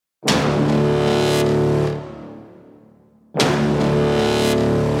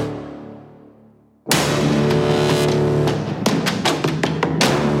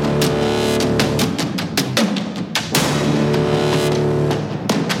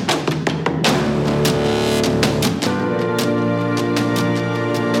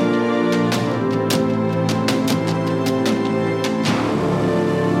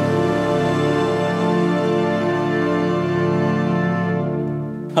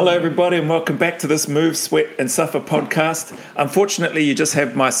Hello, everybody, and welcome back to this Move, Sweat and Suffer podcast. Unfortunately, you just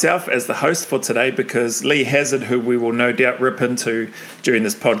have myself as the host for today because Lee Hazard, who we will no doubt rip into during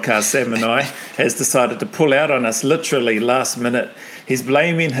this podcast, Sam and I, has decided to pull out on us literally last minute. He's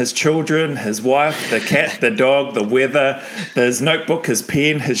blaming his children, his wife, the cat, the dog, the weather, his notebook, his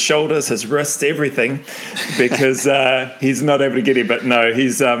pen, his shoulders, his wrists, everything, because he's not able to get here. But no,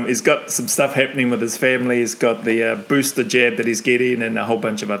 he's got some stuff happening with his family. He's got the booster jab that he's getting and a whole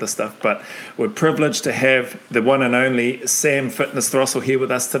bunch of other stuff. But we're privileged to have the one and only Sam Fitness Throssell here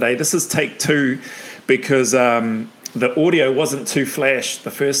with us today. This is take two because the audio wasn't too flash the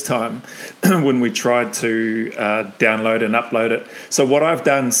first time when we tried to download and upload it. So what I've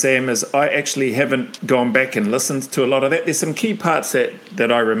done, Sam, is I actually haven't gone back and listened to a lot of that. There's some key parts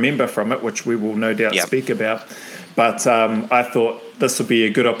that I remember from it, which we will no doubt speak about. But I thought this would be a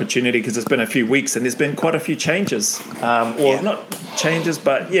good opportunity because it's been a few weeks and there's been quite a few changes. Not changes,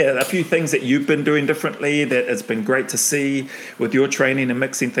 but a few things that you've been doing differently that it's been great to see with your training and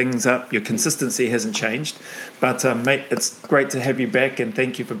mixing things up. Your consistency hasn't changed. But, mate, it's great to have you back and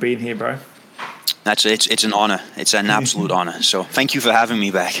thank you for being here, bro. It's an honor. It's an absolute honor. So thank you for having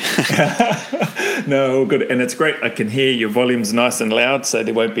me back. No, all good. And it's great. I can hear your volume's nice and loud, so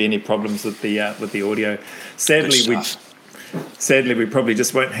there won't be any problems with the audio. Sadly, we probably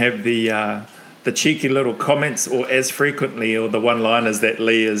just won't have the cheeky little comments or as frequently or the one-liners that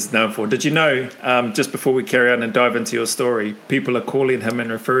Lee is known for. Did you know, just before we carry on and dive into your story, people are calling him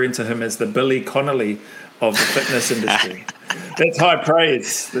and referring to him as the Billy Connolly of the fitness industry. That's high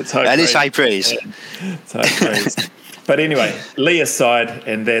praise. That is high praise. It's high praise. But anyway, Lee aside,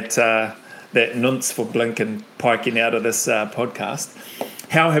 and that nonce for Blink and piking out of this podcast.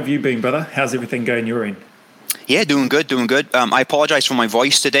 How have you been, brother? How's everything going your end? Yeah, doing good. I apologize for my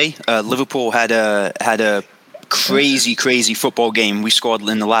voice today. Liverpool had a crazy football game. We scored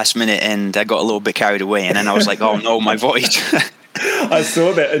in the last minute, and I got a little bit carried away. And then I was like, oh no, my voice. I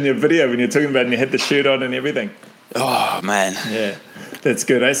saw that in your video when you're talking about it and you had the shirt on and everything. Oh, man. Yeah, that's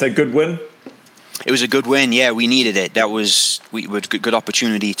good. Eh? So good win? It was a good win. Yeah, we needed it. That was a good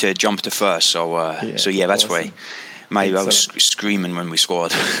opportunity to jump to first. So that's awesome. Why I was screaming when we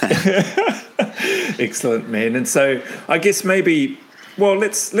scored. Excellent, man. And so I guess maybe,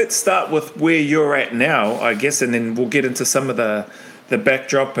 let's start with where you're at now, I guess, and then we'll get into some of the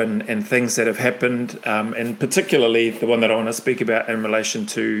backdrop and things that have happened, and particularly the one that I want to speak about in relation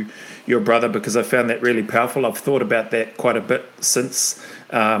to your brother, because I found that really powerful. I've thought about that quite a bit since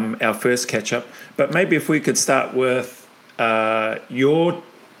our first catch-up. But maybe if we could start with your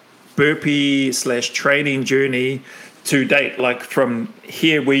burpee/training journey to date, like from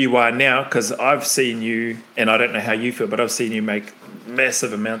here where you are now, because I've seen you, and I don't know how you feel, but I've seen you make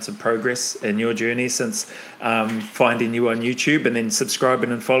massive amounts of progress in your journey since finding you on YouTube and then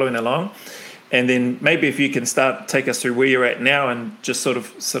subscribing and following along. And then maybe if you can take us through where you're at now and just sort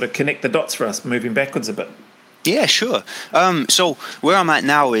of connect the dots for us moving backwards a bit. Yeah, sure. So where I'm at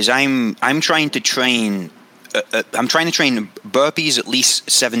now is I'm trying to train burpees at least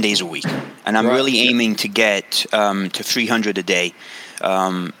 7 days a week, and I'm really aiming to get to 300 a day.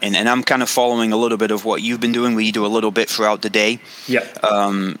 And I'm kind of following a little bit of what you've been doing, where you do a little bit throughout the day. Yeah.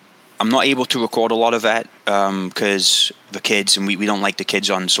 I'm not able to record a lot of that because the kids, and we don't like the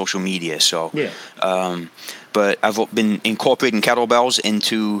kids on social media. So, but I've been incorporating kettlebells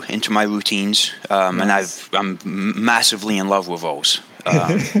into my routines, and I'm massively in love with those.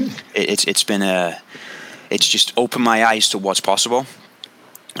 It's just opened my eyes to what's possible.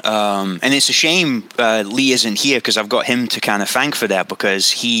 And it's a shame Lee isn't here because I've got him to kind of thank for that,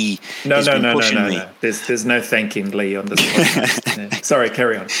 because he has been pushing me. There's no thanking Lee on this podcast. Sorry,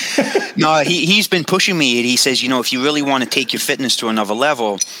 carry on. No, he's been pushing me. He says, if you really want to take your fitness to another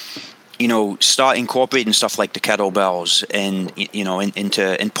level, start incorporating stuff like the kettlebells and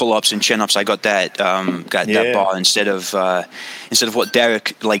into pull-ups and chin-ups. I got that bar instead of what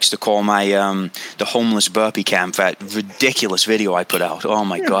Derek likes to call my the homeless burpee camp, that ridiculous video I put out. Oh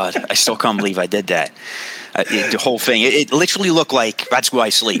my God, I still can't believe I did that. The whole thing, it literally looked like that's where I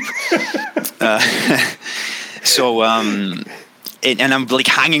sleep. And I'm like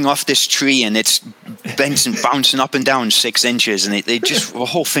hanging off this tree, and it's bouncing up and down 6 inches, and it just, the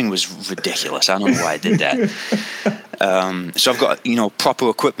whole thing was ridiculous. I don't know why I did that. So I've got proper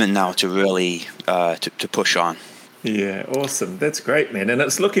equipment now to really to push on. Yeah, awesome. That's great, man. And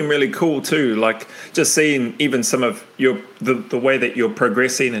it's looking really cool too. Like just seeing even some of the way that you're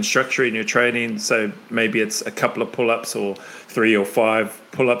progressing and structuring your training. So maybe it's a couple of pull-ups or 3 or 5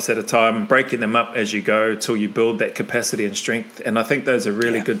 pull-ups at a time, breaking them up as you go till you build that capacity and strength. And I think those are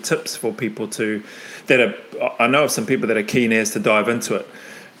really good tips for people I know of some people that are keen as to dive into it.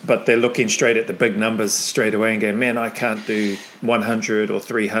 but they're looking straight at the big numbers straight away and going, man, I can't do 100 or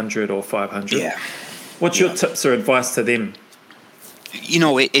 300 or 500. Yeah. What's your tips or advice to them?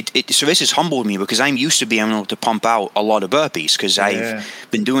 So this has humbled me because I'm used to being able to pump out a lot of burpees because I've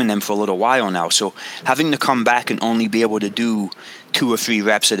been doing them for a little while now. So having to come back and only be able to do 2 or 3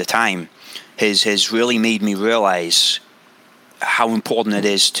 reps at a time has really made me realize how important it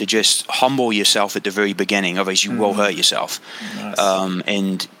is to just humble yourself at the very beginning, otherwise you will hurt yourself. Nice.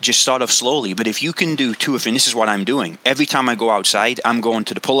 And just start off slowly. But if you can do 2 or 3, and this is what I'm doing, every time I go outside, I'm going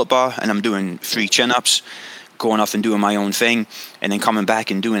to the pull-up bar and I'm doing 3 chin-ups, going off and doing my own thing, and then coming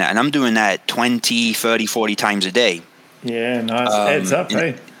back and doing that. And I'm doing that 20, 30, 40 times a day. Yeah, nice. Adds up,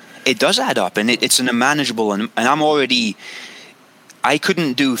 hey? It does add up, and it's an unmanageable, and I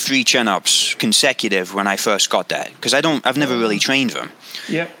couldn't do 3 chin-ups consecutive when I first got that, because I've never really trained them.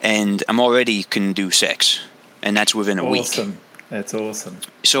 Yeah. And I'm already can do 6, and that's within a week. Awesome. That's awesome.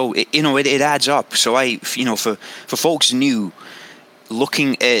 So, it adds up. So for folks new,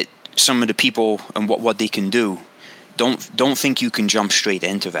 looking at some of the people and what they can do, don't think you can jump straight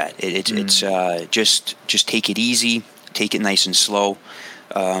into that. It's just take it easy, take it nice and slow,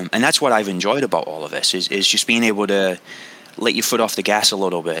 and that's what I've enjoyed about all of this is just being able to let your foot off the gas a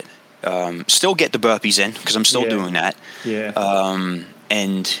little bit. Still get the burpees in because I'm still doing that. Yeah.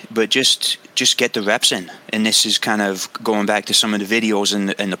 But just get the reps in, and this is kind of going back to some of the videos and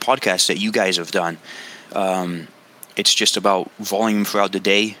the podcasts that you guys have done. It's just about volume throughout the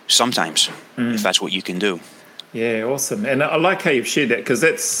day sometimes, if that's what you can do. Yeah, awesome. And I like how you've shared that, because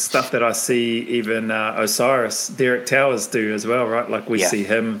that's stuff that I see even Osiris, Derek Towers do as well, right? Like we see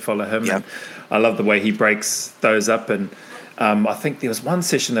him, follow him. Yeah. And I love the way he breaks those up. And I think there was one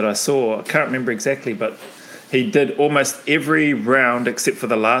session that I saw, I can't remember exactly, but he did almost every round except for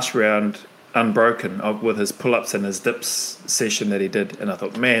the last round unbroken with his pull-ups and his dips session that he did. And I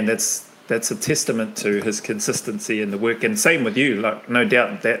thought, man, that's a testament to his consistency in the work. And same with you, like no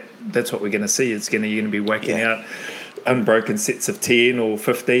doubt that's what we're going to see. You're going to be whacking out unbroken sets of 10 or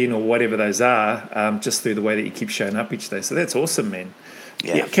 15 or whatever those are, just through the way that you keep showing up each day. So that's awesome, man.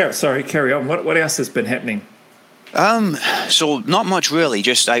 Carry on. What else has been happening? So not much really.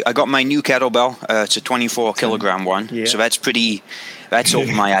 Just I got my new kettlebell. It's a 24 kilogram one. Yeah. So that's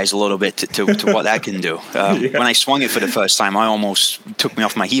opened my eyes a little bit to what that can do. When I swung it for the first time, I almost took me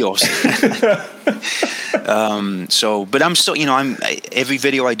off my heels. But I'm still, every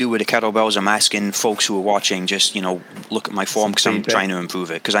video I do with the kettlebells, I'm asking folks who are watching, just, look at my form because I'm trying to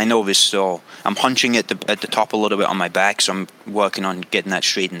improve it. Because I know this still, I'm hunching at the top a little bit on my back, so I'm working on getting that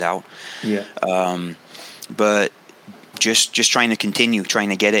straightened out. Yeah. But just trying to continue, trying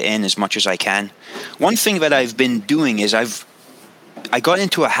to get it in as much as I can. One thing that I've been doing is I got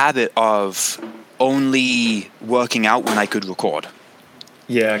into a habit of only working out when I could record.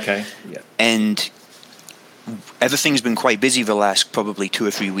 Yeah, okay. Yeah. And everything's been quite busy the last probably 2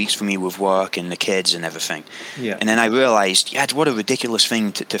 or 3 weeks for me with work and the kids and everything. Yeah. And then I realized, what a ridiculous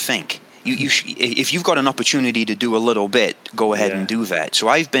thing to think. If you've got an opportunity to do a little bit, go ahead and do that. So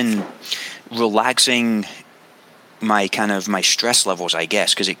I've been relaxing my stress levels, I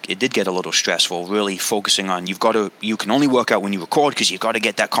guess, because it did get a little stressful, really focusing on you can only work out when you record because you've got to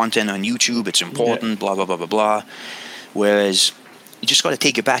get that content on YouTube, it's important, blah, blah, blah, blah, blah. Whereas you just got to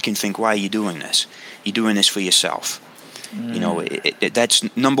take it back and think, why are you doing this? You're doing this for yourself.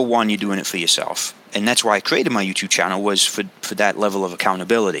 That's number one, you're doing it for yourself. And that's why I created my YouTube channel, was for that level of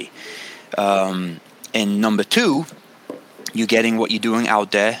accountability. And number two, you're getting what you're doing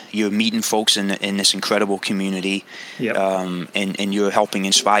out there. You're meeting folks in this incredible community, and you're helping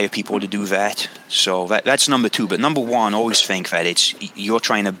inspire people to do that. So that's number two. But number one, always think that you're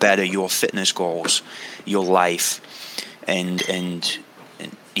trying to better your fitness goals, your life, and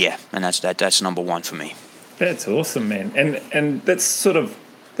that's number one for me. That's awesome, man. And that's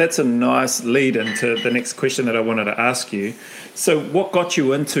a nice lead into the next question that I wanted to ask you. So what got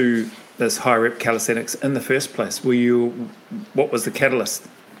you into this high rep calisthenics in the first place? What was the catalyst?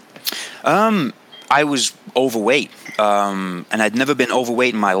 I was overweight, and I'd never been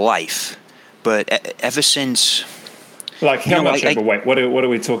overweight in my life, but ever since, like, how much overweight? What are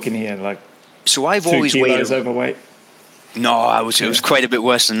we talking here? Like, so I've always weighed overweight. No, it was quite a bit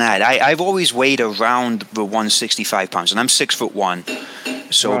worse than that. I've always weighed around the 165 pounds, and I'm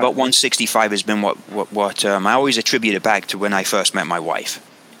 6'1", so about 165 has been what I always attribute it back to when I first met my wife.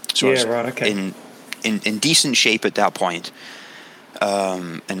 So I was in decent shape at that point,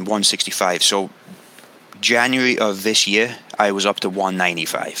 and 165. So January of this year, I was up to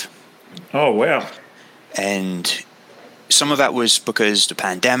 195. Oh, wow. And some of that was because the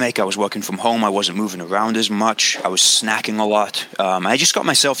pandemic, I was working from home, I wasn't moving around as much, I was snacking a lot. I just got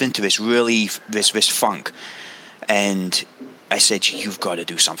myself into this funk. And I said, you've got to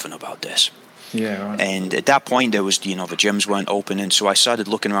do something about this. Yeah, right. And at that point, there was, the gyms weren't open, and so I started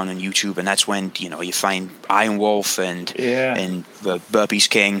looking around on YouTube, and that's when, you find Iron Wolf and the Burpees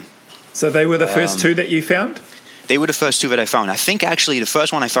King. So they were the first two that you found? They were the first two that I found. I think actually the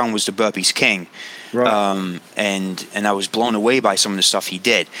first one I found was the Burpees King. Right. And I was blown away by some of the stuff he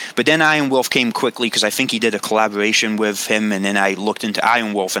did. But then Iron Wolf came quickly because I think he did a collaboration with him, and then I looked into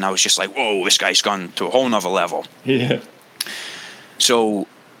Iron Wolf and I was just like, whoa, this guy's gone to a whole nother level. Yeah. So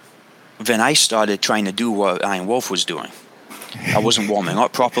then I started trying to do what Iron Wolf was doing. I wasn't warming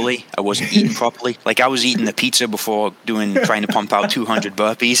up properly. I wasn't eating properly. Like, I was eating the pizza before trying to pump out 200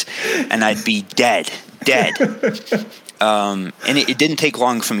 burpees, and I'd be dead. And it didn't take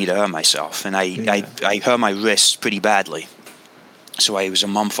long for me to hurt myself, and I hurt my wrists pretty badly. So I was a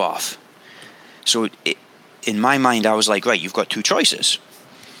month off. So in my mind, I was like, right, you've got two choices.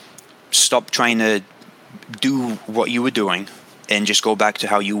 Stop trying to do what you were doing and just go back to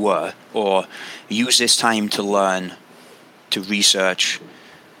how you were, or use this time to learn, to research,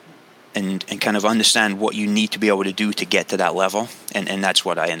 and kind of understand what you need to be able to do to get to that level. And that's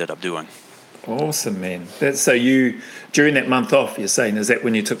what I ended up doing. Awesome, man. So you, during that month off, you're saying, is that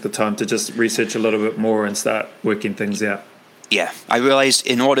when you took the time to just research a little bit more and start working things out? Yeah. I realized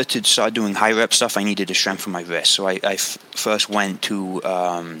in order to start doing high rep stuff, I needed to strengthen my wrist. So I first went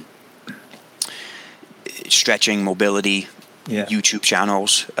to stretching, mobility, YouTube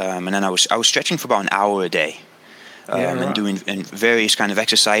channels, and then I was stretching for about an hour a day, and doing various kind of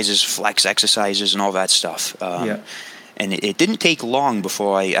exercises, flex exercises, and all that stuff. And it didn't take long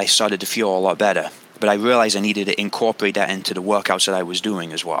before I started to feel a lot better. But I realized I needed to incorporate that into the workouts that I was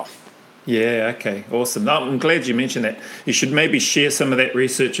doing as well. Yeah, okay, awesome. No, I'm glad you mentioned that. You should maybe share some of that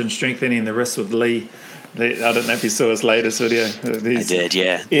research on strengthening the wrist with Lee. I don't know if you saw his latest video. I did,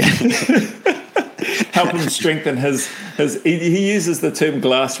 yeah. Help him strengthen his he uses the term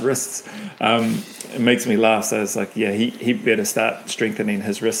glass wrists. It makes me laugh. So it's like, yeah, he better start strengthening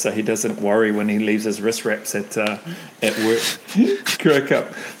his wrists so he doesn't worry when he leaves his wrist wraps at work. Crack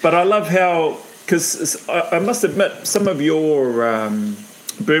up. But I love how, because I must admit, some of your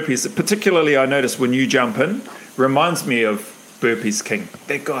burpees, particularly I notice when you jump in, reminds me of Burpees King.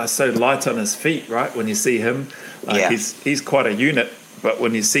 That guy is so light on his feet, right? When you see him, he's quite a unit. But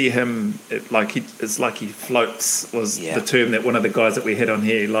when you see him, it's like he floats, was the term that one of the guys that we had on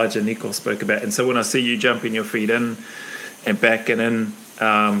here, Elijah Nicol, spoke about. And so when I see you jumping your feet in and back and in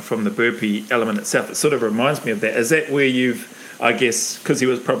from the burpee element itself, it sort of reminds me of that. Is that where you've, I guess, because he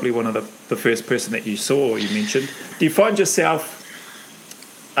was probably one of the first person that you saw or you mentioned, do you find yourself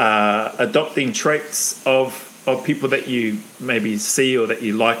adopting traits of people that you maybe see or that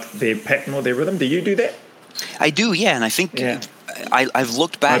you like their pattern or their rhythm? Do you do that? I do, yeah. And I think... I've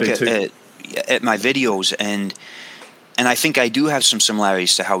looked back at my videos, and I think I do have some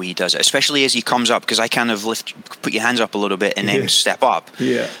similarities to how he does it, especially as he comes up, because I kind of put your hands up a little bit and then step up.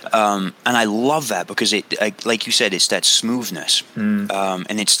 Yeah. And I love that because like you said, it's that smoothness,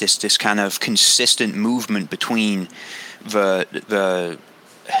 and it's this kind of consistent movement between the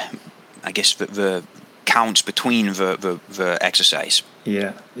counts between the exercise.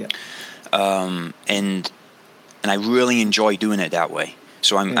 Yeah. And I really enjoy doing it that way.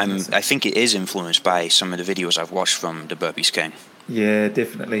 So I think it is influenced by some of the videos I've watched from the Burpees King. Yeah,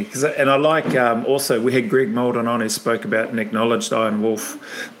 definitely. And I like also, we had Greg Molden on who spoke about and acknowledged Iron Wolf,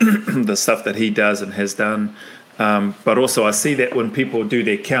 the stuff that he does and has done. But also I see that when people do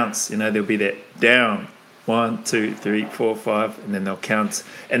their counts, there'll be that down, 1, 2, 3, 4, 5, and then they'll count.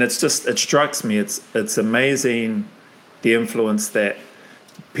 And it strikes me, it's amazing the influence that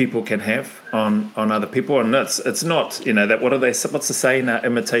people can have on other people, and it's not that what's the saying,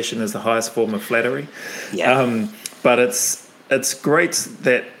 imitation is the highest form of flattery. But it's great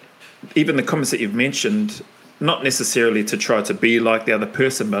that even the comments that you've mentioned, not necessarily to try to be like the other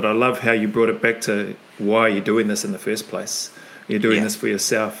person, but I love how you brought it back to why you're doing this in the first place. You're doing this for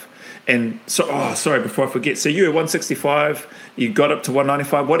yourself. And so sorry, before I forget, so you were 165, you got up to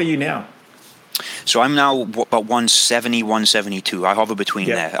 195. What are you now? So I'm now about 170, 172. I hover between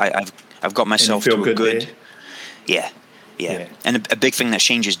there. I've got myself to a good. Yeah. And a big thing that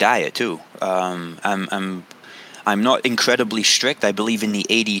changes diet too. I'm not incredibly strict. I believe in the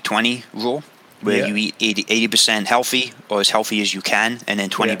 80-20 rule, where you eat 80% healthy or as healthy as you can, and then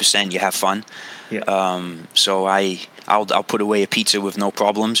 20% you have fun. So I'll put away a pizza with no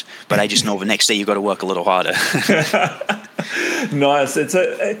problems, but I just know the next day you got to work a little harder. Nice.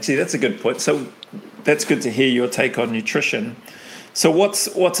 Actually, that's a good point. So that's good to hear your take on nutrition. So what's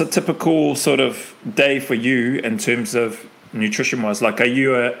a typical sort of day for you in terms of nutrition-wise? Like, are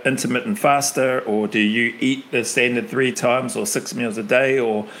you an intermittent faster, or do you eat the standard 3 times or 6 meals a day,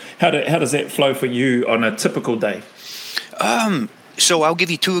 or how does that flow for you on a typical day? So I'll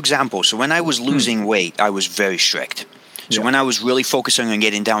give you 2 examples. So when I was losing weight, I was very strict. So when I was really focusing on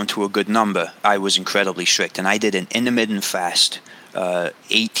getting down to a good number, I was incredibly strict, and I did an intermittent fast,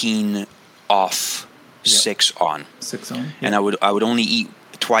 18 off, 6 on. 6 on. And I would only eat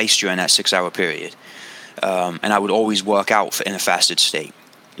twice during that 6-hour period. And I would always work out in a fasted state.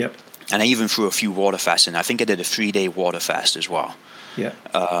 Yep. And I even threw a few water fasts in. I think I did a 3-day water fast as well. Yeah.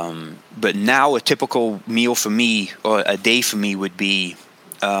 But now a typical meal for me, or a day for me, would be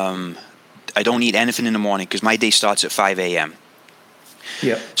I don't eat anything in the morning because my day starts at 5 a.m.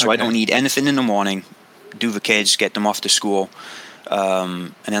 Yeah. So I don't eat anything in the morning, do the kids, get them off to school.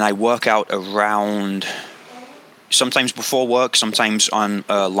 And then I work out around, sometimes before work, sometimes on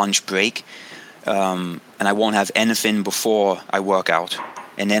lunch break. And I won't have anything before I work out.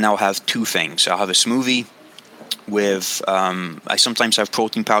 And then I'll have 2 things. I'll have a smoothie with, I sometimes have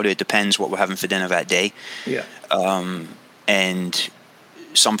protein powder. It depends what we're having for dinner that day. Yeah. And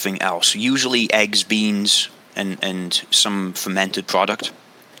something else. Usually eggs, beans, and some fermented product.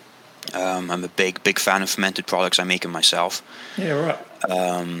 I'm a big fan of fermented products. I make them myself. Yeah, right.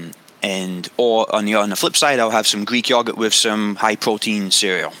 Or on the flip side, I'll have some Greek yogurt with some high protein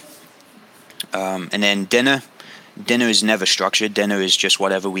cereal. And then dinner is never structured. Dinner is just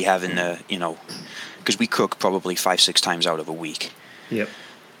whatever we have in the, because we cook probably 5-6 times out of a week. Yep.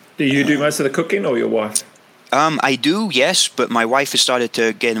 Do you do most of the cooking, or your wife? I do, yes, but my wife has started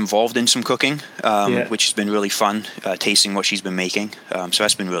to get involved in some cooking, which has been really fun, tasting what she's been making. So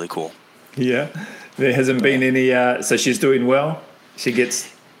that's been really cool. Yeah. There hasn't been any, so she's doing well? She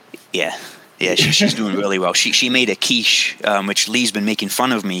gets... Yeah, she's doing really well. She made a quiche, which Lee's been making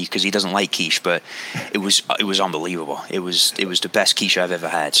fun of me because he doesn't like quiche, but it was unbelievable. It was the best quiche I've ever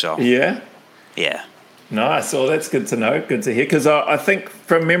had. So yeah. Nice. Well, that's good to know. Good to hear. Because I think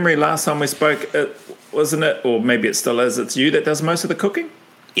from memory, last time we spoke, wasn't it, or maybe it still is, it's you that does most of the cooking?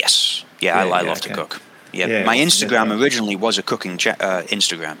 Yes. I love to cook. Yeah. My Instagram originally was a cooking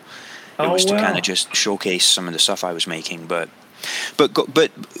Instagram. It was to kind of just showcase some of the stuff I was making, but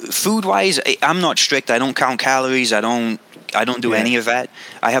food wise, I'm not strict. I don't count calories. I don't do any of that.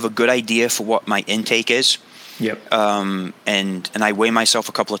 I have a good idea for what my intake is. Yep. And I weigh myself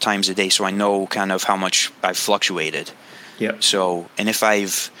a couple of times a day, so I know kind of how much I've fluctuated. Yep. So, and if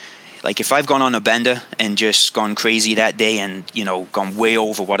I've gone on a bender and just gone crazy that day and, gone way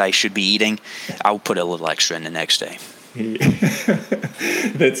over what I should be eating, I'll put a little extra in the next day. Yeah.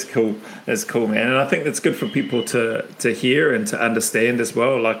 That's cool, man. And I think that's good for people to hear and to understand as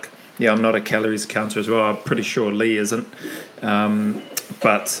well. Like, I'm not a calories counter as well. I'm pretty sure Lee isn't.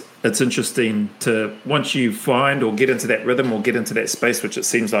 But it's interesting to, once you find or get into that rhythm or get into that space, which it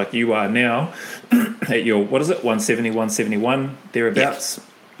seems like you are now, at your, 170, 171, thereabouts.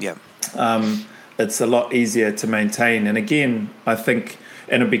 Yeah. It's a lot easier to maintain. And again, I think,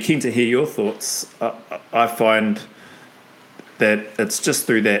 and I'd be keen to hear your thoughts, I find that it's just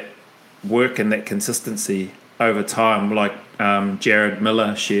through that work and that consistency over time, like Jared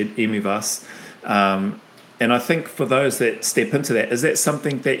Miller shared, Emivas. And I think for those that step into that, is that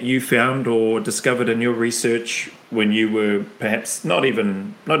something that you found or discovered in your research when you were perhaps not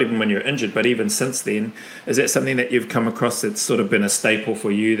even when you're injured, but even since then? Is that something that you've come across that's sort of been a staple for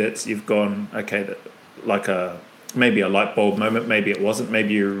you, that you've gone, okay, that, like maybe a light bulb moment, maybe it wasn't,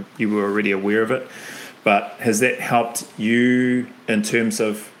 maybe you were already aware of it, but has that helped you in terms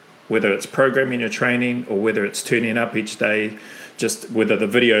of whether it's programming your training or whether it's turning up each day, just whether the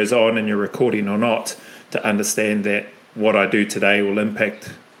video's on and you're recording or not, to understand that what I do today will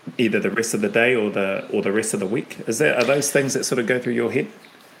impact either the rest of the day or the rest of the week? Are those things that sort of go through your head?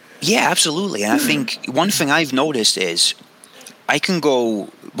 Yeah, absolutely. And I think one thing I've noticed is I can go,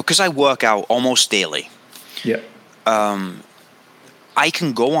 because I work out almost daily. Yeah. I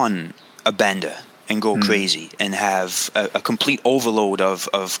can go on a bender and go crazy and have a complete overload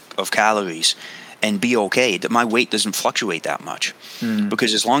of calories and be okay, that my weight doesn't fluctuate that much.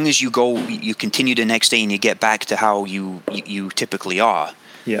 Because as long as you continue the next day and you get back to how you typically are,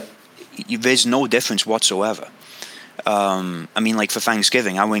 there's no difference whatsoever. I mean, like for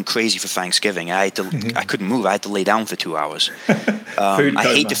Thanksgiving, I went crazy for Thanksgiving. I couldn't move. I had to lay down for 2 hours. I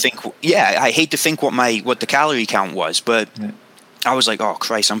hate to think what the calorie count was, but I was like, oh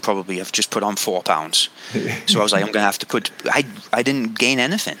Christ, I've just put on 4 pounds. So I was like, I'm going to have to put, I didn't gain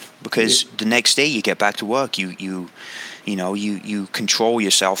anything, because the next day you get back to work, you control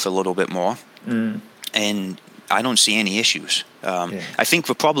yourself a little bit more. and I don't see any issues. I think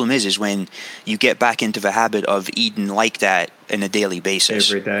the problem is when you get back into the habit of eating like that on a daily basis.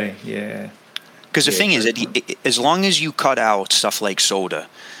 Every day, yeah. Because the thing is, as long as you cut out stuff like soda,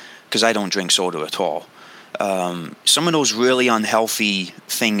 because I don't drink soda at all, some of those really unhealthy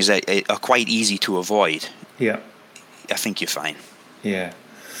things that are quite easy to avoid. Yeah. I think you're fine. Yeah.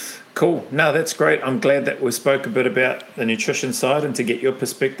 Cool. No, that's great. I'm glad that we spoke a bit about the nutrition side and to get your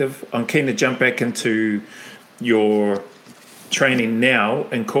perspective. I'm keen to jump back into your training now,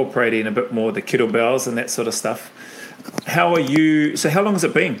 incorporating a bit more the kettlebells and that sort of stuff. How are you? So how long has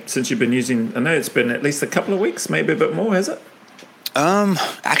it been since you've been using? I know it's been at least a couple of weeks, maybe a bit more, has it?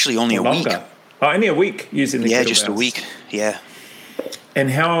 Actually only a week. Oh, only a week using the kettlebells. Yeah, just a week. Yeah. And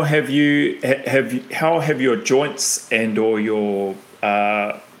how have your joints and or your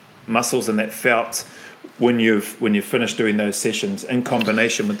muscles and that felt when you've finished doing those sessions in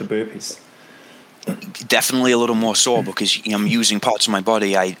combination with the burpees? Definitely a little more sore because I'm using parts of my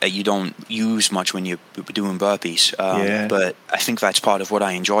body you don't use much when you're doing burpees. But I think that's part of what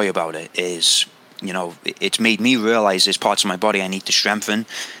I enjoy about it is, it's made me realize there's parts of my body I need to strengthen,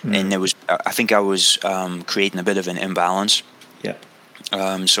 and I think I was creating a bit of an imbalance. Yeah.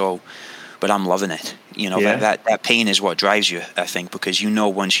 But I'm loving it. That pain is what drives you, I think, because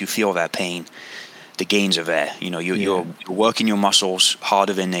once you feel that pain, the gains are there. You're working your muscles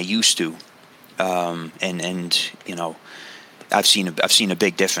harder than they used to. I've seen a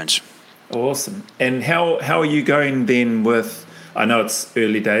big difference. Awesome. And how are you going then with? I know it's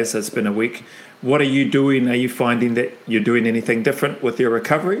early days. So it's been a week. What are you doing? Are you finding that you're doing anything different with your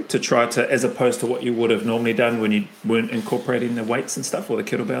recovery to try to, as opposed to what you would have normally done when you weren't incorporating the weights and stuff, or the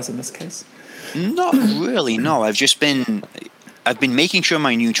kettlebells in this case? Not really. No, I've been making sure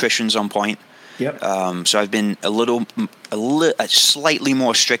my nutrition's on point. Yep. So I've been slightly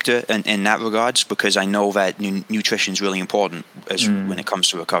more stricter in that regards because I know that nutrition is really important when it comes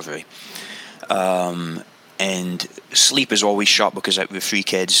to recovery. And sleep is always shot because with 3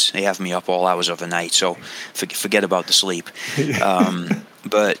 kids, they have me up all hours of the night. So forget about the sleep.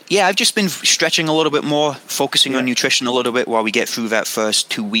 But yeah, I've just been stretching a little bit more, focusing on nutrition a little bit while we get through that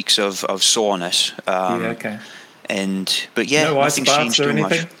first 2 weeks of soreness. Okay. But yeah, no ice nothing's changed too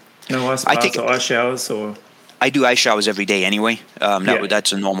much. No ice baths or ice showers, or I do ice showers every day anyway.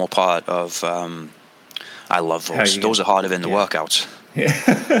 That's a normal part of. I love those. Those are harder than the workouts. Yeah.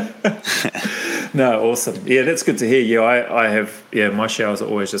 No, awesome. Yeah, that's good to hear. Yeah, I have. Yeah, my showers are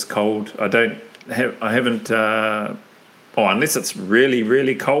always just cold. I haven't. Unless it's really,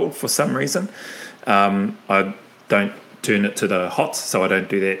 really cold for some reason, I don't turn it to the hot, so I don't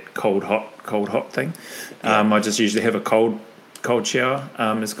do that cold hot thing. I just usually have a cold shower,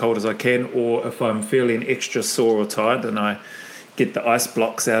 as cold as I can, or if I'm feeling extra sore or tired, then I get the ice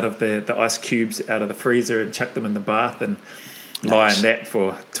blocks out of the ice cubes out of the freezer and chuck them in the bath and lie in that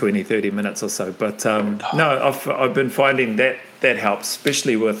for 20-30 minutes or so. But no, I've been finding that helps,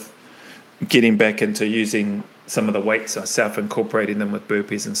 especially with getting back into using some of the weights, self-incorporating them with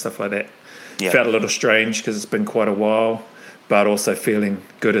burpees and stuff like that. Felt a little strange because it's been quite a while, but also feeling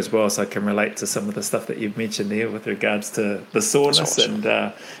good as well. So I can relate to some of the stuff that you've mentioned there with regards to the soreness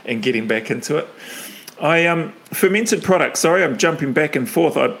and getting back into it. Fermented products. Sorry, I'm jumping back and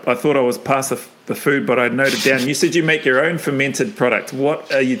forth. I thought I was past the food, but I noted down. You said you make your own fermented product.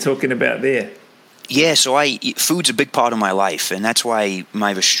 What are you talking about there? Yeah, so food's a big part of my life, and that's why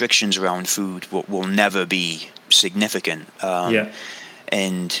my restrictions around food will never be significant.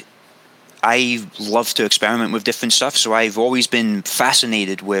 And I love to experiment with different stuff, so I've always been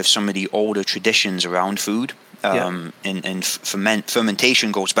fascinated with some of the older traditions around food. And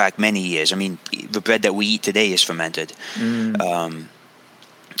fermentation goes back many years. I mean, the bread that we eat today is fermented.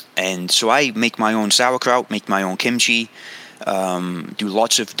 And so I make my own sauerkraut, make my own kimchi, do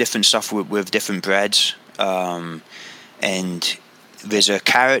lots of different stuff with different breads. And there's a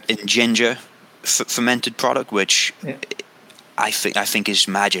carrot and ginger fermented product, which I think is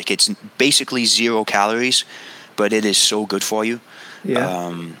magic. It's basically 0 calories, but it is so good for you.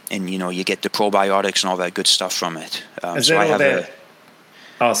 And you get the probiotics and all that good stuff from it. Is that all that?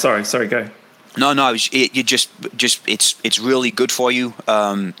 Oh, sorry, go. No, it's really good for you.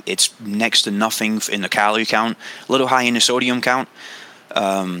 It's next to nothing in the calorie count, a little high in the sodium count,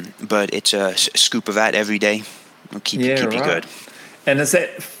 but it's a scoop of that every day. It'll keep you good. And is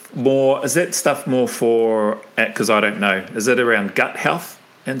that stuff more for? Because I don't know. Is it around gut health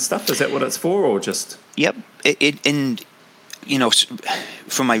and stuff? Is that what it's for, or just? Yep.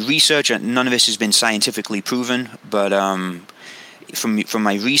 From my research, none of this has been scientifically proven, but from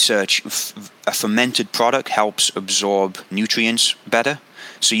my research, a fermented product helps absorb nutrients better.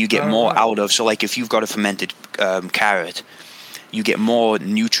 So you get more out of, so like if you've got a fermented carrot, you get more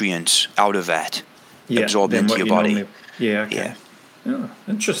nutrients out of that absorbed into your body. Okay. Oh,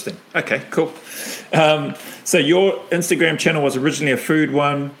 interesting. Okay, cool. So your Instagram channel was originally a food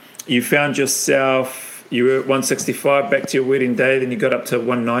one. You found yourself, you were at 165 back to your wedding day, then you got up to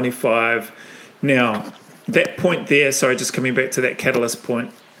 195. Now, that point there, sorry, just coming back to that catalyst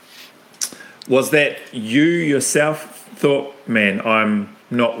point, was that you yourself thought, man, I'm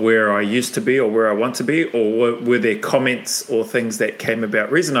not where I used to be or where I want to be, or were there comments or things that came about?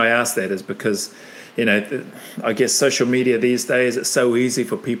 The reason I ask that is because, you know, I guess social media these days, it's so easy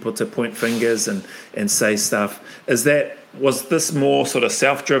for people to point fingers and say stuff. Was this more sort of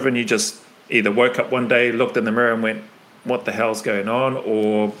self-driven? You just either woke up one day, looked in the mirror and went, what the hell's going on?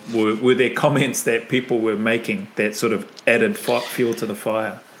 Or were there comments that people were making that sort of added fuel to the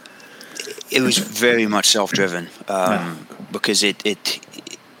fire? It was very much self-driven, because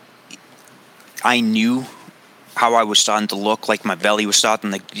I knew how I was starting to look, like my belly was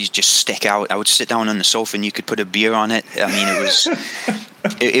starting to just stick out. I would sit down on the sofa and you could put a beer on it. I mean,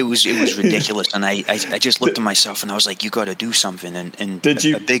 it was ridiculous. And I just looked at myself and I was like, you got to do something. And did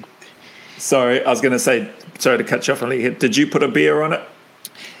you? Sorry, I was going to say, sorry to cut you off. Did you put a beer on it?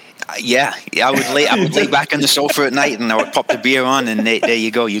 Yeah, I would lay back on the sofa at night and I would pop the beer on and there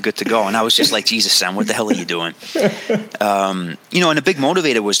you go, you're good to go. And I was just like, Jesus, Sam, what the hell are you doing? And a big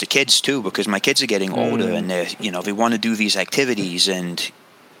motivator was the kids too, because my kids are getting older and they want to do these activities. And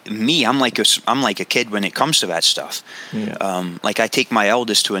me, I'm like a kid when it comes to that stuff. Yeah. Like I take my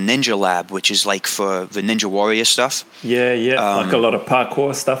eldest to a ninja lab, which is like for the Ninja Warrior stuff. Yeah. Like a lot of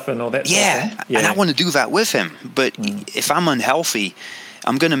parkour stuff and all that stuff. Yeah, and I want to do that with him. But if I'm unhealthy,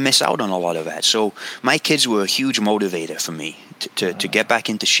 I'm going to miss out on a lot of that. So my kids were a huge motivator for me to get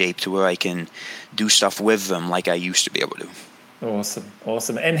back into shape to where I can do stuff with them like I used to be able to.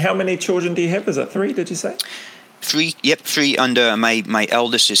 Awesome. And how many children do you have? Is it 3, did you say? 3, yep, 3 under my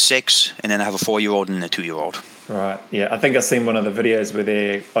eldest is 6, and then I have a 4-year-old and a 2-year-old. Right, yeah. I think I've seen one of the videos where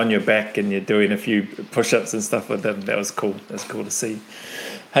they're on your back and you're doing a few push-ups and stuff with them. That was cool. That's cool to see.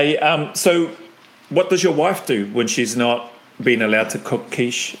 Hey, so what does your wife do when she's not being allowed to cook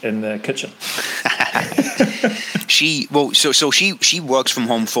quiche in the kitchen? She works from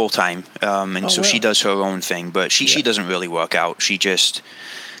home full time, she does her own thing. But she doesn't really work out. She just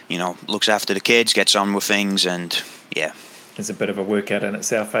looks after the kids, gets on with things, and it's a bit of a workout in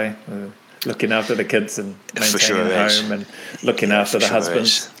itself, eh? Looking after the kids and maintaining the home and looking after the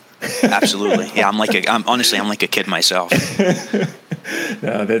husbands. Absolutely, yeah. I'm like a kid myself.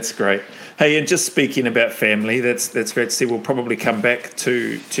 No, that's great. Hey, and just speaking about family, that's great to see. We'll probably come back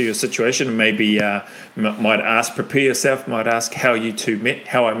to your situation and maybe prepare yourself, might ask how you two met,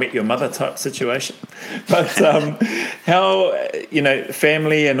 how I met your mother type situation. But how,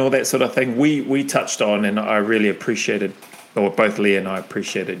 family and all that sort of thing, we touched on, and I really appreciated, or both Leah and I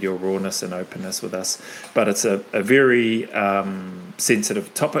appreciated your rawness and openness with us. But it's a very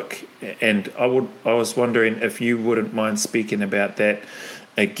sensitive topic, and I was wondering if you wouldn't mind speaking about that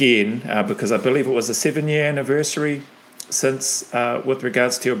again, because I believe it was a 7-year anniversary since with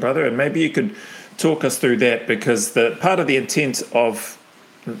regards to your brother, and maybe you could talk us through that, because the part of the intent of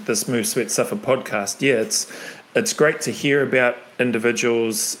this Move, Sweat, Suffer podcast, it's great to hear about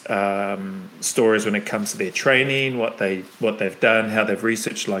individuals' stories when it comes to their training, what they've done, how they've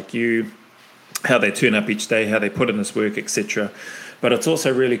researched like you, how they turn up each day, how they put in this work, etc. But it's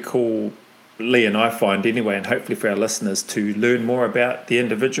also really cool, Lee and I find anyway, and hopefully for our listeners, to learn more about the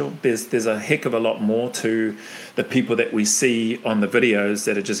individual. There's a heck of a lot more to the people that we see on the videos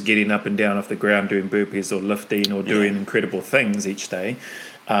that are just getting up and down off the ground doing burpees or lifting or doing incredible things each day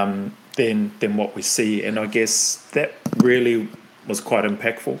than what we see. And I guess that really was quite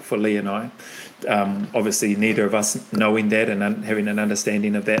impactful for Lee and I. Obviously, neither of us knowing that and having an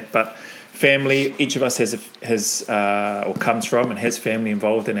understanding of that, but family, each of us has or comes from and has family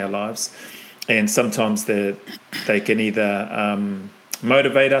involved in our lives. And sometimes they can either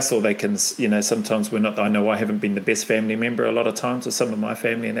motivate us, or they can, sometimes we're not. I know I haven't been the best family member a lot of times with some of my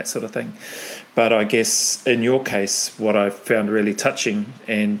family and that sort of thing. But I guess in your case, what I found really touching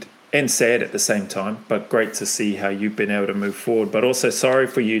and sad at the same time, but great to see how you've been able to move forward. But also sorry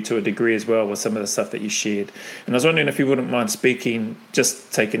for you to a degree as well with some of the stuff that you shared. And I was wondering if you wouldn't mind speaking,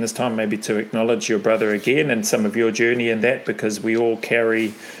 just taking this time maybe to acknowledge your brother again and some of your journey in that, because we all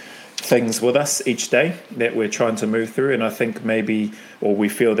carry things with us each day that we're trying to move through. And I think maybe, or we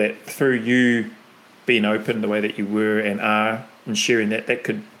feel that through you being open the way that you were and are and sharing that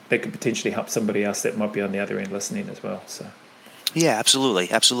could potentially help somebody else that might be on the other end listening as well. So. Yeah, absolutely.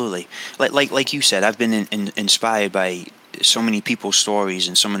 Like you said, I've been inspired by so many people's stories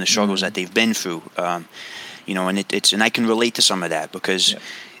and some of the struggles that they've been through. And I can relate to some of that because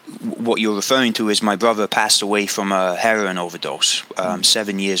what you're referring to is my brother passed away from a heroin overdose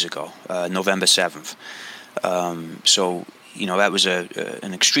 7 years ago, November 7th. So that was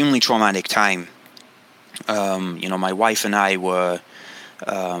an extremely traumatic time. My wife and I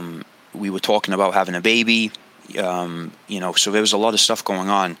we were talking about having a baby. So there was a lot of stuff going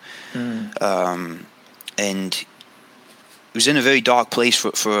on, and it was in a very dark place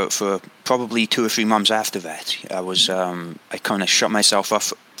for probably 2 or 3 months after that. I kind of shut myself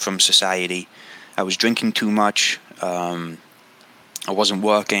off from society. I was drinking too much. I wasn't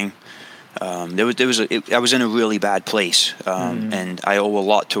working. I was in a really bad place, and I owe a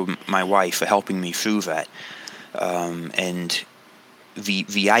lot to my wife for helping me through that. And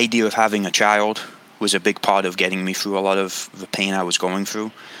the idea of having a child was a big part of getting me through a lot of the pain I was going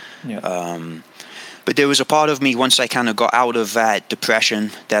through. But there was a part of me once I kind of got out of that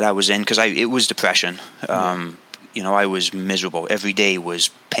depression that I was in, because it was depression. I was miserable. Every day was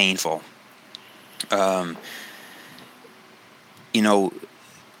painful. There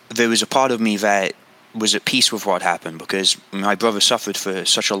was a part of me that was at peace with what happened because my brother suffered for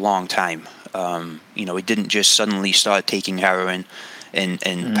such a long time. He didn't just suddenly start taking heroin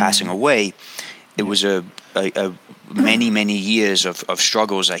and passing away. It was a many years of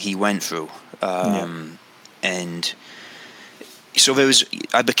struggles that he went through. And so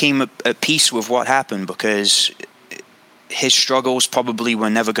I became at peace with what happened because his struggles probably were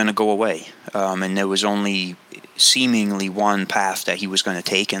never going to go away. And there was only seemingly one path that he was going to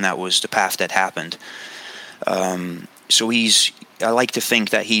take, and that was the path that happened. So I like to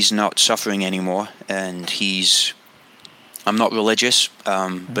think that he's not suffering anymore, and I'm not religious,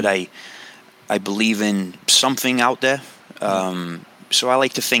 but I believe in something out there. So I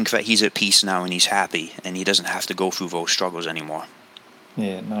like to think that he's at peace now and he's happy and he doesn't have to go through those struggles anymore.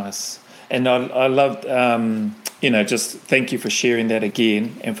 Yeah, nice. And I loved, just thank you for sharing that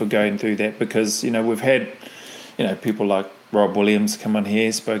again and for going through that because, we've had, people like Rob Williams come on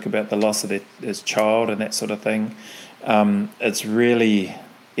here, spoke about the loss of his child and that sort of thing. It's really,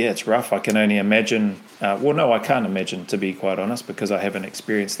 it's rough. I can only imagine. I can't imagine, to be quite honest, because I haven't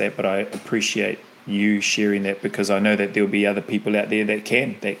experienced that, but I appreciate you sharing that because I know that there'll be other people out there that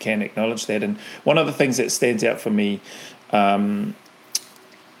can acknowledge that. And one of the things that stands out for me, Sam,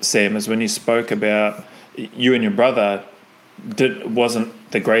 is when you spoke about you and your brother,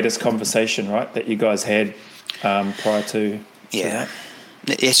 wasn't the greatest conversation, right, that you guys had prior to that?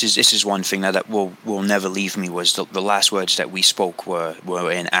 This is one thing that will never leave me was the last words that we spoke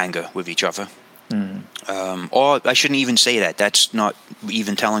were in anger with each other. Or I shouldn't even say that. That's not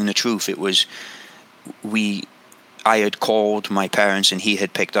even telling the truth. It was I had called my parents and he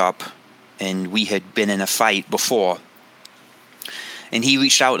had picked up, and we had been in a fight before. And he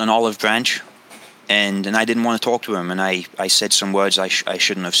reached out an olive branch, and I didn't want to talk to him. And I said some words I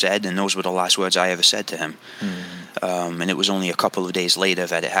shouldn't have said, and those were the last words I ever said to him. And it was only a couple of days later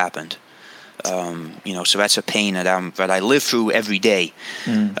that it happened. So that's a pain that I live through every day.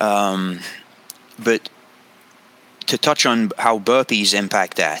 But to touch on how burpees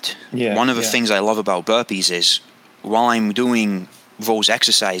impact that, one of the things I love about burpees is while I'm doing those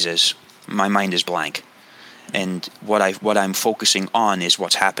exercises, my mind is blank. And what I'm focusing on is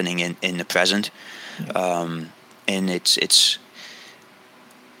what's happening in the present. And it's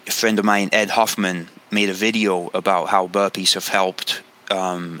a friend of mine, Ed Huffman, made a video about how burpees have helped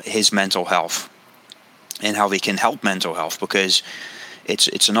his mental health and how they can help mental health, because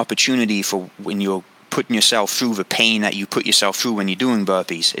it's an opportunity for when you're putting yourself through the pain that you put yourself through when you're doing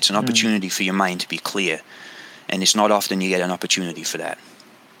burpees. It's an opportunity for your mind to be clear, and it's not often you get an opportunity for that.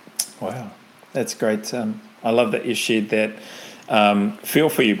 Wow, that's great. I love that you shared that. Feel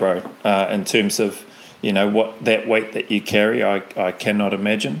for you, bro, in terms of what that weight that you carry. I cannot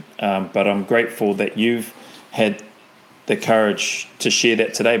imagine, but I'm grateful that you've had the courage to share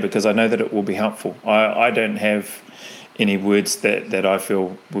that today, because I know that it will be helpful. I don't have any words that I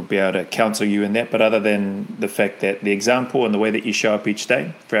feel would be able to counsel you in that, but other than the fact that the example and the way that you show up each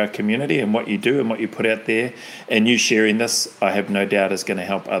day for our community and what you do and what you put out there, and you sharing this, I have no doubt is going to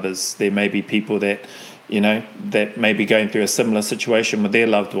help others. There may be people that that may be going through a similar situation with their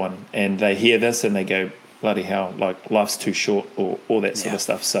loved one, and they hear this and they go, bloody hell, like life's too short, or all that sort of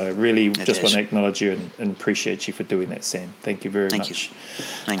stuff. So really want to acknowledge you and appreciate you for doing that, Sam. Thank you very much.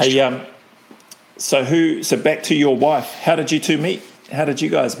 Thanks, John. So back to your wife. How did you two meet? How did you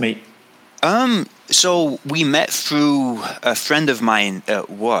guys meet? So we met through a friend of mine at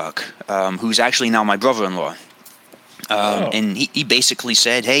work, who's actually now my brother-in-law. And he basically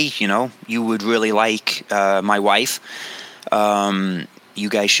said, hey, you would really like my wife. You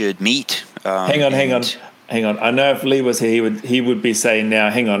guys should meet. Hang on. I know if Lee was here, he would be saying now,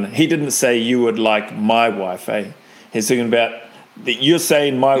 hang on. He didn't say you would like my wife, eh? He's talking about you're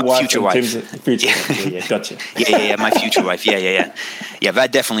saying my wife future wife. Terms of future. Yeah, gotcha. Yeah, my future wife. Yeah. Yeah,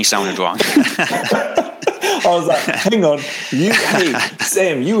 that definitely sounded wrong. I was like, hang on, hey,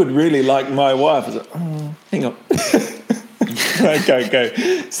 Sam, you would really like my wife. I was like, hang on.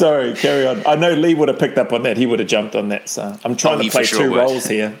 Okay. Sorry, carry on. I know Lee would have picked up on that. He would have jumped on that. So I'm trying to play two roles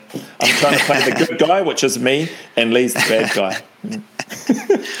here. I'm trying to play the good guy, which is me, and Lee's the bad guy.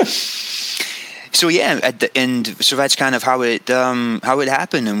 So yeah, so that's kind of how it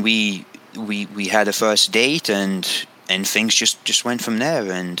happened, and we had a first date, and things just went from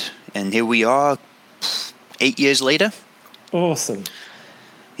there, and here we are, 8 years later. Awesome.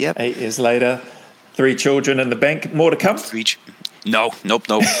 Yep. 8 years later. 3 children in the bank. More to come? Nope. Nope.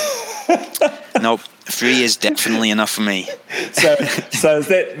 3 is definitely enough for me. So is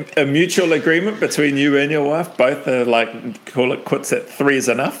that a mutual agreement between you and your wife? Both are call it quits at 3 is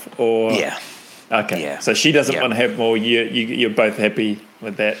enough? Or yeah. Okay. Yeah. So she doesn't want to have more. You're both happy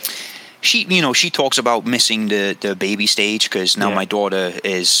with that? She talks about missing the baby stage, because now my daughter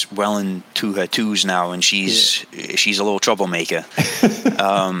is well into her 2s now, and she's a little troublemaker.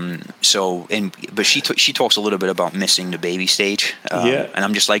 But she talks a little bit about missing the baby stage. And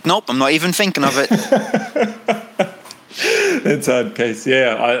I'm just like, nope, I'm not even thinking of it. That's hard case.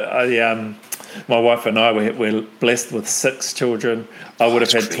 Yeah, I my wife and I we're blessed with 6 children. I would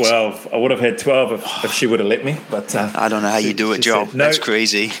have had 12. I would have had 12 if she would have let me. But I don't know how you do it, Joe. No, that's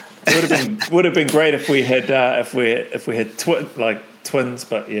crazy. It would have been great if we had twins,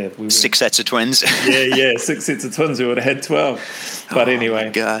 but yeah, 6 sets of twins. yeah, 6 sets of twins. We would have had 12. But anyway,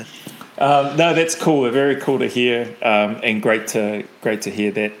 my God. No, that's cool. Very cool to hear, and great to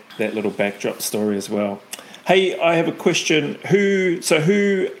hear that little backdrop story as well. Hey, I have a question. Who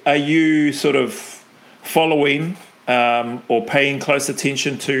are you sort of following or paying close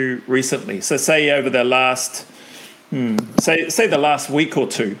attention to recently? So say over the last. Say the last week or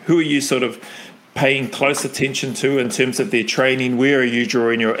two, who are you sort of paying close attention to in terms of their training? Where are you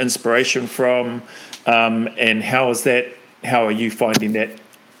drawing your inspiration from? And how are you finding that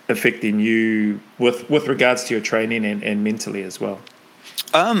affecting you with regards to your training and mentally as well?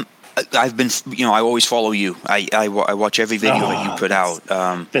 I've been, I always follow you. I watch every video that you put out.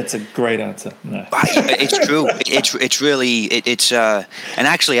 That's a great answer. No. It's true. It's really, and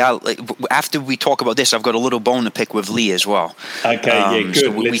actually, after we talk about this, I've got a little bone to pick with Lee as well. Okay, good.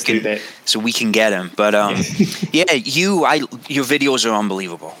 So Let's do that. So we can get him. But your videos are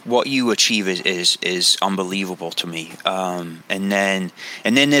unbelievable. What you achieve is unbelievable to me. And then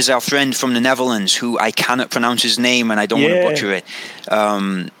there's our friend from the Netherlands who I cannot pronounce his name, and I don't want to butcher it.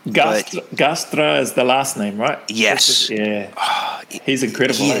 Gastra is the last name, right? Yes. Yeah. He's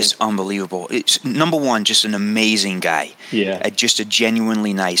incredible. He is unbelievable. It's number one, just an amazing guy. Yeah. Just a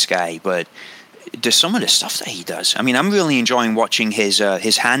genuinely nice guy. But there's some of the stuff that he does. I mean, I'm really enjoying watching his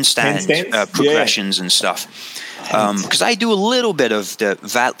handstand progressions and stuff. Because I do a little bit of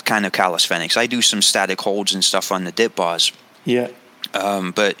that kind of calisthenics. I do some static holds and stuff on the dip bars. Yeah.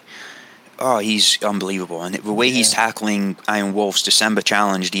 But he's unbelievable. And the way he's tackling Iron Wolf's December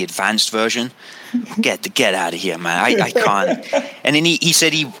Challenge, the advanced version, get out of here, man. I can't. And then he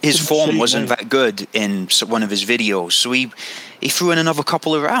said his form wasn't that good in one of his videos, so he threw in another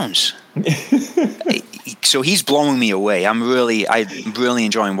couple of rounds. So he's blowing me away. I'm really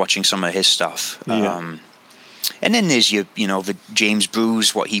enjoying watching some of his stuff. And then there's the James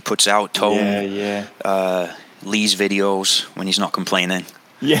Bruce, what he puts out, Tone, Lee's videos when he's not complaining.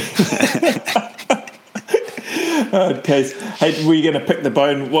 Yeah. Okay. Hey, were you going to pick the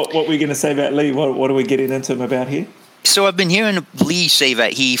bone? What were you going to say about Lee? What are we getting into him about here? So I've been hearing Lee say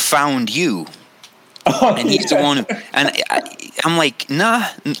that he found you. And he's the one who, and I'm like, nah,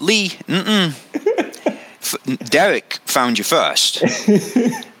 Lee, Derek found you first.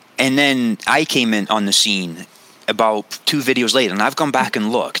 And then I came in on the scene about 2 videos later, and I've gone back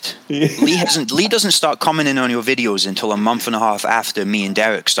and looked. Lee doesn't start commenting on your videos until a month and a half after me and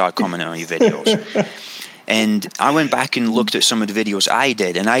Derek start commenting on your videos. And I went back and looked at some of the videos I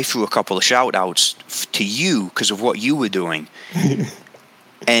did, and I threw a couple of shout outs to you because of what you were doing.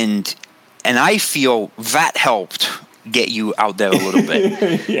 And I feel that helped get you out there a little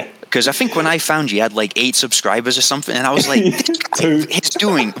bit. Yeah. Because I think when I found you had like 8 subscribers or something, and I was like, this guy is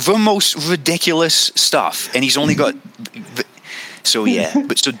doing the most ridiculous stuff, and he's only got... So yeah,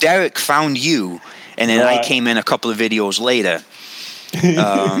 so Derek found you, and then I came in a couple of videos later.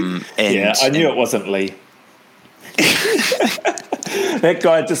 I knew it wasn't Lee. That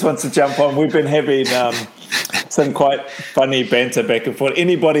guy just wants to jump on. We've been having some quite funny banter back and forth.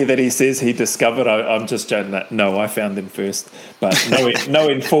 Anybody that he says he discovered, I'm just joking that, no, I found them first. But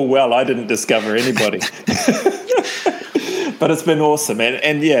knowing full well I didn't discover anybody. But it's been awesome.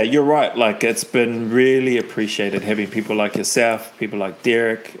 And yeah, you're right. Like, it's been really appreciated having people like yourself, people like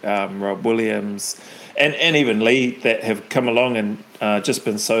Derek, Rob Williams, and even Lee that have come along and just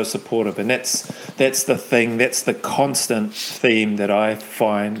been so supportive. And that's the thing, that's the constant theme that I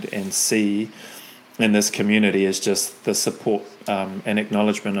find and see in this community, is just the support and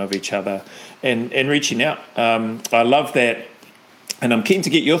acknowledgement of each other and reaching out. I love that. And I'm keen to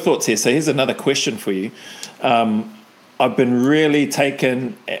get your thoughts here. So here's another question for you. I've been really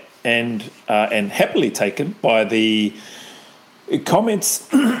taken and happily taken by the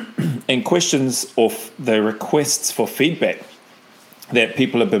comments and questions of the requests for feedback that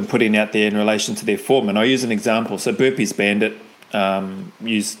people have been putting out there in relation to their form. And I'll use an example. So Burpees Bandit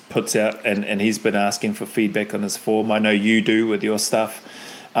puts out, and he's been asking for feedback on his form. I know you do with your stuff.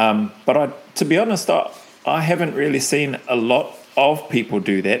 But to be honest, I haven't really seen a lot of people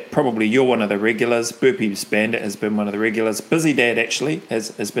do that. Probably you're one of the regulars. Burpees Bandit has been one of the regulars. Busy Dad actually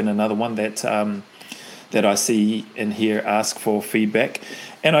has been another one that I see and hear ask for feedback.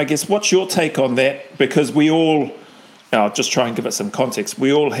 And I guess, what's your take on that? Because we all, I'll just try and give it some context.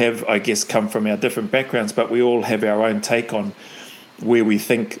 We all have, I guess, come from our different backgrounds, but we all have our own take on where we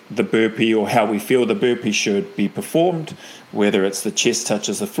think the burpee, or how we feel the burpee should be performed, whether it's the chest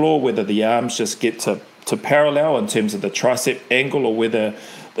touches the floor, whether the arms just get to parallel in terms of the tricep angle, or whether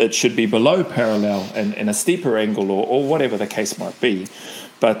it should be below parallel and a steeper angle, or whatever the case might be.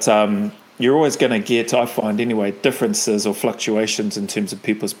 But you're always going to get, I find anyway, differences or fluctuations in terms of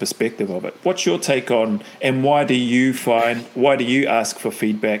people's perspective of it. What's your take on, and why do you ask for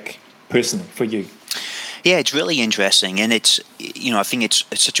feedback personally for you? Yeah, it's really interesting, and it's, I think it's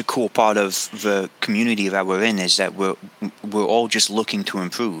such a cool part of the community that we're in, is that we're all just looking to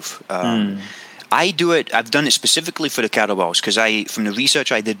improve. I've done it specifically for the kettlebells, because from the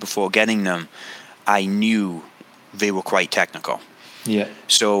research I did before getting them, I knew they were quite technical. Yeah.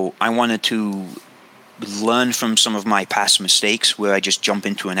 So I wanted to learn from some of my past mistakes where I just jump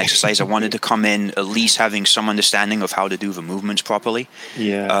into an exercise. I wanted to come in at least having some understanding of how to do the movements properly.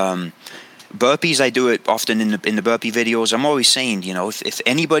 Yeah. Burpees, I do it often in the burpee videos. I'm always saying, if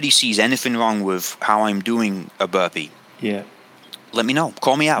anybody sees anything wrong with how I'm doing a burpee, yeah, let me know.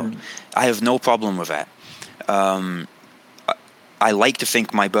 Call me out. I have no problem with that. I like to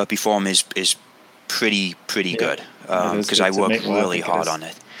think my burpee form is pretty good, because I work really hard on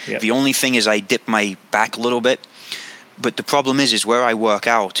it. Yep. The only thing is I dip my back a little bit, but the problem is where I work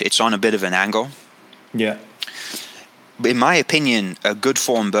out, it's on a bit of an angle. Yeah. In my opinion, a good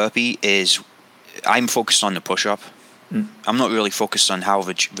form burpee is, I'm focused on the push-up. I'm not really focused on how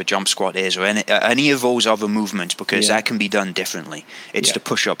the jump squat is, or any of those other movements, because that can be done differently. It's the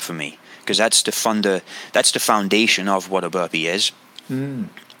push-up for me, because that's the foundation of what a burpee is.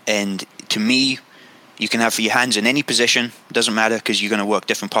 And to me, you can have your hands in any position, doesn't matter, because you're going to work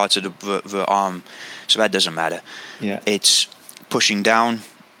different parts of the arm, so that doesn't matter. Yeah. It's pushing down,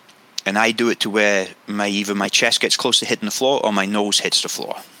 and I do it to where either my chest gets close to hitting the floor or my nose hits the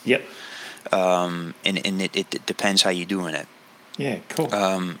floor. Yep. And it depends how you're doing it. Yeah, cool.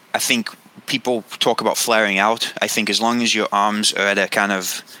 I think people talk about flaring out. I think as long as your arms are at a kind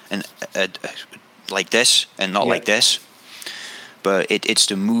of like this and not like this, but it's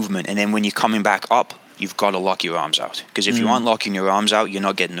the movement. And then when you're coming back up, you've got to lock your arms out, because if you aren't locking your arms out, you're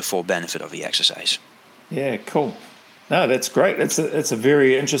not getting the full benefit of the exercise. Yeah, cool. No, that's great. It's a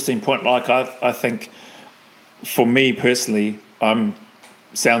very interesting point. Like, I think for me personally,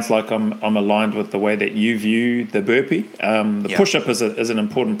 sounds like I'm aligned with the way that you view the burpee. The push-up is an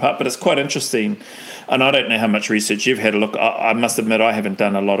important part, but it's quite interesting. And I don't know how much research you've had a look. I must admit I haven't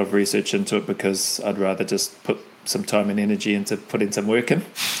done a lot of research into it, because I'd rather just put some time and energy into putting some work in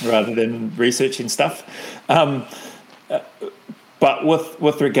rather than researching stuff. But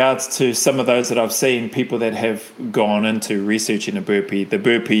with regards to some of those that I've seen, people that have gone into researching a burpee, the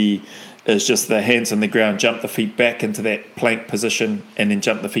burpee is just the hands on the ground, jump the feet back into that plank position, and then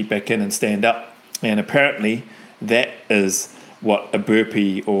jump the feet back in and stand up. And apparently that is what a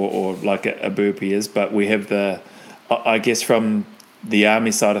burpee or like a burpee is. But we have I guess from the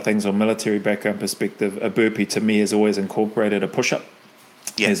army side of things, or military background perspective, a burpee to me has always incorporated a push-up.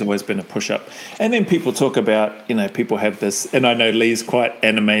 Yeah. There's always been a push-up. And then people talk about, people have this, and I know Lee's quite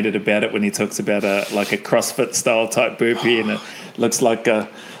animated about it when he talks about a CrossFit style type burpee, and it looks like a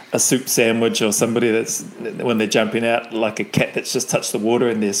soup sandwich, or somebody that's, when they're jumping out, like a cat that's just touched the water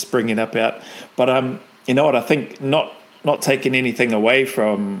and they're springing up out. But you know what, I think not taking anything away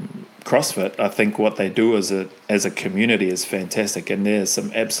from CrossFit, I think what they do as a community is fantastic, and there's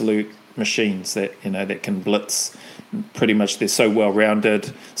some absolute machines that that can blitz. Pretty much, they're so well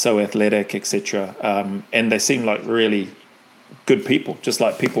rounded, so athletic, etc. And they seem like really good people, just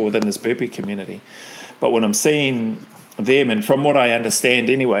like people within this burpee community. But when I'm seeing them, and from what I understand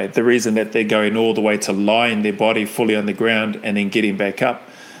anyway, the reason that they're going all the way to lying their body fully on the ground and then getting back up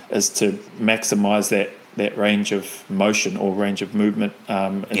is to maximize that range of motion or range of movement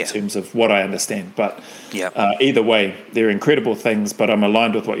in terms of what I understand. But either way, they're incredible things, but I'm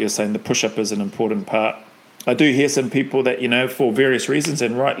aligned with what you're saying. The push-up is an important part. I do hear some people that, for various reasons,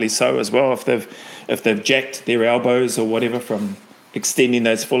 and rightly so as well, if they've jacked their elbows or whatever from extending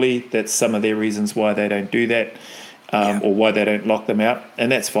those fully, that's some of their reasons why they don't do that, or why they don't lock them out.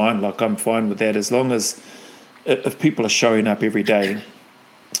 And that's fine. Like, I'm fine with that, as long as if people are showing up every day,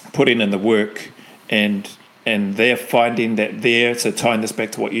 putting in the work, and they're finding that so tying this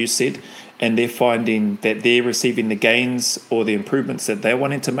back to what you said, and they're finding that they're receiving the gains or the improvements that they're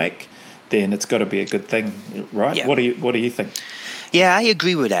wanting to make, then it's got to be a good thing, right? Yeah. What do you think? Yeah, I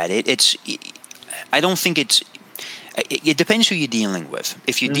agree with that. I don't think it depends who you're dealing with.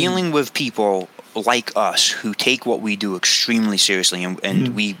 If you're dealing with people like us who take what we do extremely seriously, and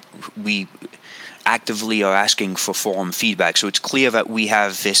we actively are asking for form feedback, so it's clear that we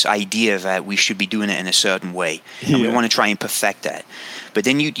have this idea that we should be doing it in a certain way, and we want to try and perfect that. But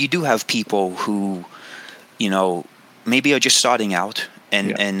then you do have people who, maybe are just starting out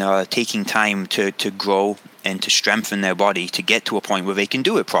and taking time to grow and to strengthen their body to get to a point where they can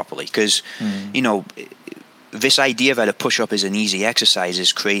do it properly. Because, this idea that a push-up is an easy exercise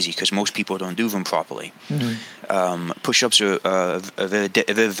is crazy, because most people don't do them properly. Push-ups are a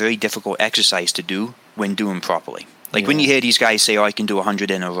very difficult exercise to do when doing properly. Like when you hear these guys say, I can do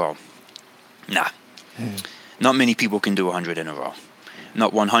 100 in a row. Nah. Not many people can do 100 in a row.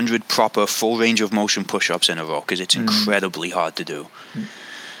 Not 100 proper full range of motion push-ups in a row, because it's incredibly hard to do.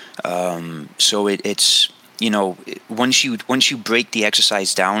 So it's once you break the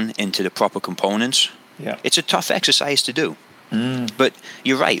exercise down into the proper components, it's a tough exercise to do. But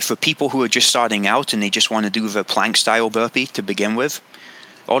you're right, for people who are just starting out and they just want to do the plank style burpee to begin with,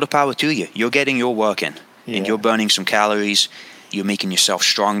 all the power to you. You're getting your work in, and you're burning some calories, you're making yourself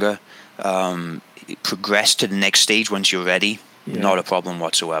stronger, progress to the next stage once you're ready. Not a problem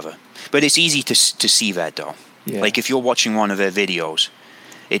whatsoever. But it's easy to see that, though. Like if you're watching one of their videos,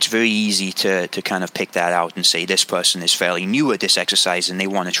 it's very easy to kind of pick that out and say, this person is fairly new at this exercise and they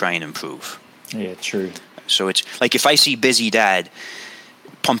want to try and improve. Yeah, true. So it's like if I see Busy Dad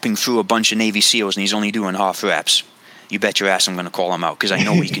pumping through a bunch of Navy SEALs and he's only doing half reps, you bet your ass I'm going to call him out, because I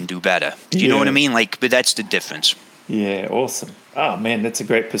know he can do better. Do you know what I mean? But that's the difference. Yeah, awesome. Oh, man, that's a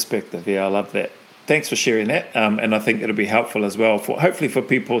great perspective. Yeah, I love that. Thanks for sharing that. And I think it'll be helpful as well, hopefully for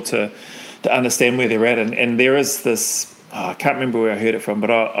people to understand where they're at. And there is this, I can't remember where I heard it from,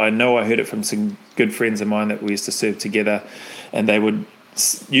 but I know I heard it from some good friends of mine that we used to serve together, and they would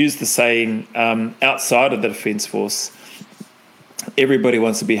use the saying, outside of the Defence Force, everybody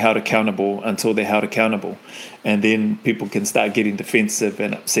wants to be held accountable until they're held accountable, and then people can start getting defensive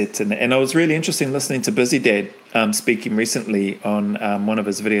and upset. And I was really interested in listening to Busy Dad speaking recently on one of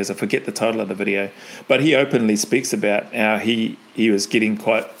his videos. I forget the title of the video, but he openly speaks about how he was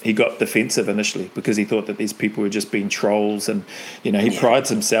he got defensive initially because he thought that these people were just being trolls, and he prides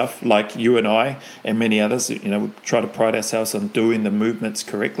himself, like you and I and many others, we try to pride ourselves on doing the movements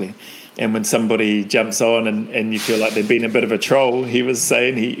correctly. And when somebody jumps on and you feel like they're being a bit of a troll, he was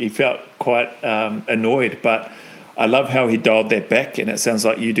saying he felt quite annoyed. But I love how he dialed that back, and it sounds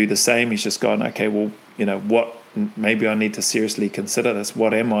like you do the same. He's just gone, okay, well, what? Maybe I need to seriously consider this.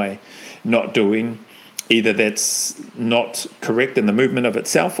 What am I not doing? Either that's not correct in the movement of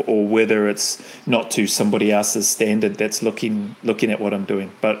itself, or whether it's not to somebody else's standard that's looking at what I'm doing.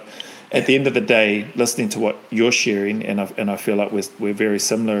 But at the end of the day, listening to what you're sharing, and I feel like we're very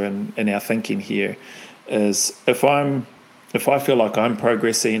similar in our thinking here, is if I feel like I'm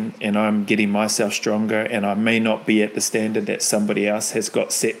progressing and I'm getting myself stronger, and I may not be at the standard that somebody else has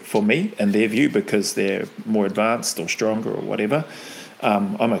got set for me in their view because they're more advanced or stronger or whatever,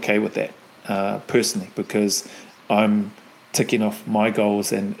 I'm okay with that personally, because I'm ticking off my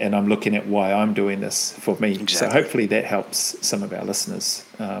goals and I'm looking at why I'm doing this for me. Exactly. So hopefully that helps some of our listeners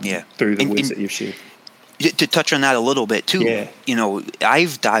through the words that you've shared. To touch on that a little bit too,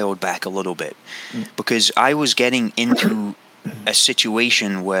 I've dialed back a little bit because I was getting into a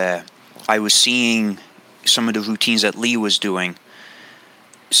situation where I was seeing some of the routines that Lee was doing,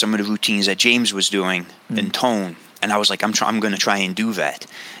 some of the routines that James was doing in tone, and I was like, I'm going to try and do that.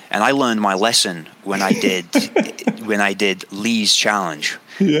 And I learned my lesson when I did Lee's challenge,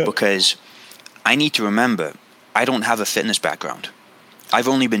 because I need to remember I don't have a fitness background. I've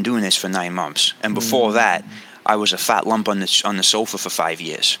only been doing this for 9 months, and before that, I was a fat lump on the sofa for 5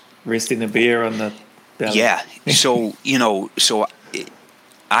 years, resting the beer on the belly. Yeah. So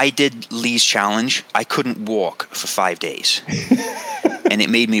I did Lee's challenge. I couldn't walk for 5 days, and it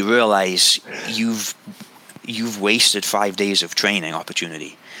made me realize you've wasted 5 days of training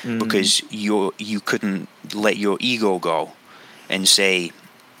opportunity because you couldn't let your ego go and say,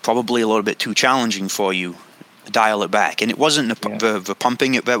 probably a little bit too challenging for you, dial it back. And it wasn't the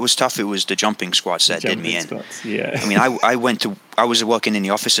pumping that was tough, it was the jumping squats that did me in. I mean, I was working in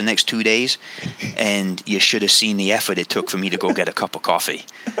the office the next 2 days, and you should have seen the effort it took for me to go get a cup of coffee.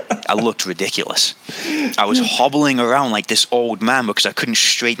 I looked ridiculous. I was hobbling around like this old man because I couldn't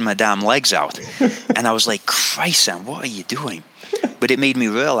straighten my damn legs out. And I was like, Christ, Sam, what are you doing? But it made me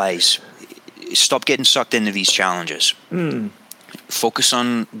realize, stop getting sucked into these challenges. Focus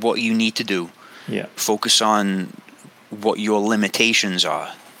on what you need to do. Focus on what your limitations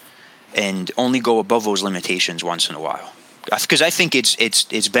are, and only go above those limitations once in a while. Because I think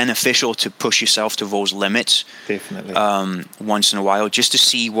it's beneficial to push yourself to those limits. Definitely. Once in a while, just to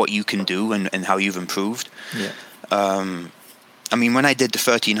see what you can do and how you've improved. I mean, when I did the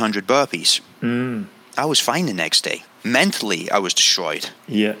 1,300 burpees, I was fine the next day. Mentally, I was destroyed.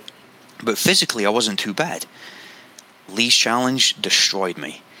 But physically, I wasn't too bad. Lee's challenge destroyed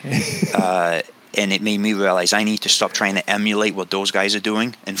me. And it made me realize I need to stop trying to emulate what those guys are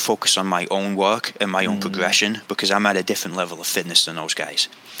doing and focus on my own work and my own progression, because I'm at a different level of fitness than those guys.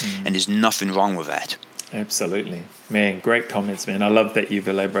 And there's nothing wrong with that. Absolutely. Man, great comments, man. I love that you've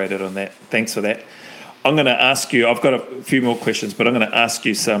elaborated on that. Thanks for that. I'm going to ask you, I've got a few more questions, but I'm going to ask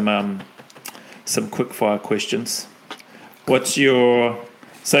you some quick fire questions. What's your...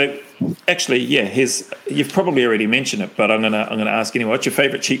 So actually, you've probably already mentioned it, but I'm gonna ask anyway. What's your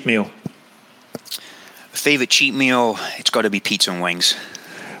favorite cheat meal? Favorite cheat meal? It's got to be pizza and wings.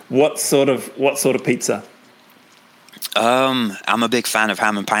 What sort of pizza? I'm a big fan of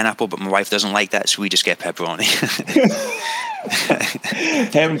ham and pineapple, but my wife doesn't like that, so we just get pepperoni.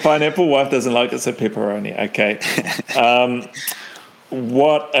 Ham and pineapple. Wife doesn't like it, so pepperoni. Okay.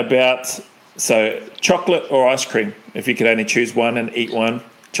 What about chocolate or ice cream? If you could only choose one and eat one.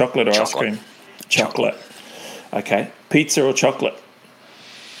 Chocolate or ice cream? Chocolate. Okay. Pizza or chocolate?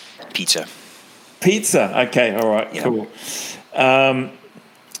 Pizza. Pizza. Okay. All right. Yep. Cool.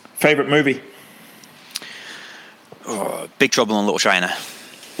 Favorite movie? Big Trouble in Little China.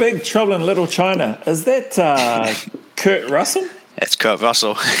 Big Trouble in Little China. Is that Kurt Russell? It's Kurt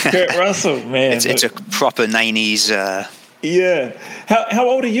Russell. Kurt Russell, man. It's a proper 90s. Yeah. How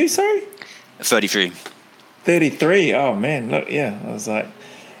old are you, sorry? 33. 33. Oh, man. Look,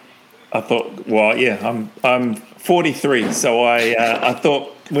 I'm 43, so I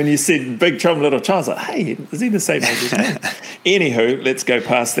thought when you said Big Trouble in Little China, I was like, hey, is he the same age as me? Anywho, let's go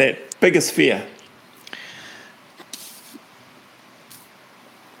past that. Biggest fear?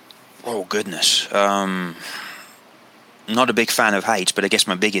 Oh, goodness. Not a big fan of heights, but I guess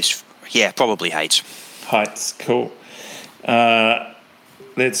my biggest, probably heights. Heights, cool.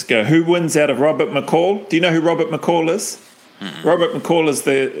 Let's go. Who wins out of Robert McCall? Do you know who Robert McCall is? Robert McCall is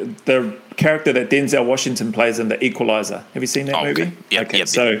the character that Denzel Washington plays in The Equalizer. Have you seen that movie? Okay. Yep.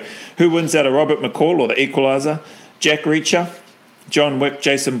 So who wins out of Robert McCall or The Equalizer? Jack Reacher, John Wick,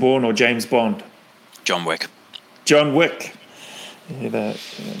 Jason Bourne, or James Bond? John Wick. John Wick.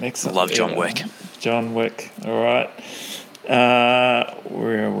 Next one. Love John Wick. John Wick. All right.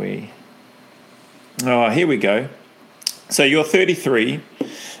 Where are we? Oh, here we go. So you're 33.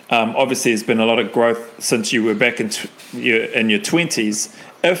 Obviously, there's been a lot of growth since you were back in your 20s.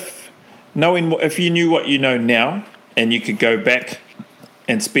 If you knew what you know now, and you could go back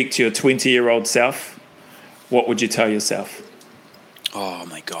and speak to your 20-year-old self, what would you tell yourself? Oh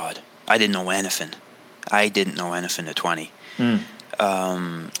my God, I didn't know anything. At 20.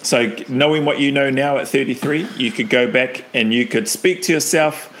 So knowing what you know now at 33, you could go back and you could speak to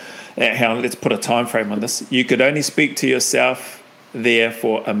yourself. Let's put a time frame on this. You could only speak to yourself there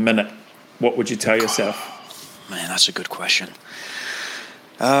for a minute. What would you tell yourself? Man, that's a good question.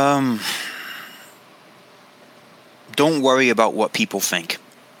 Don't worry about what people think.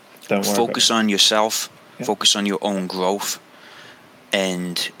 Focus on yourself. Yeah. Focus on your own growth,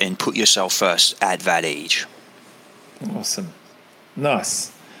 and put yourself first at that age. Awesome.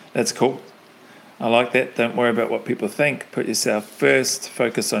 Nice. That's cool. I like that. Don't worry about what people think. Put yourself first.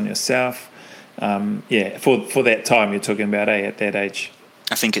 Focus on yourself. For that time you're talking about, at that age.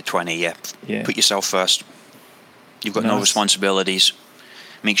 I think at 20, yeah. Put yourself first. You've got no responsibilities.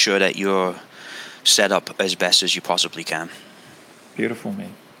 make sure that you're set up as best as you possibly can. Beautiful,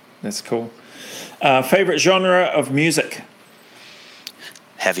 man. That's cool. Favorite genre of music?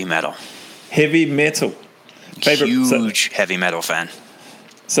 Heavy metal. Heavy metal. Huge heavy metal fan.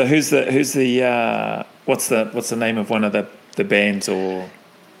 So what's the name of one of the bands or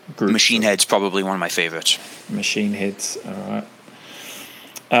groups? Machine Head's probably one of my favorites. Machine Heads, all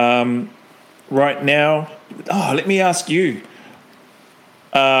right. Right now, let me ask you.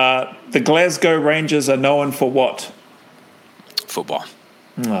 The Glasgow Rangers are known for what? Football.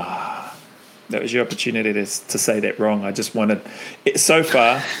 That was your opportunity to say that wrong. I just wanted... So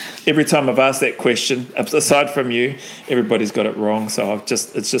far, every time I've asked that question, aside from you, everybody's got it wrong. So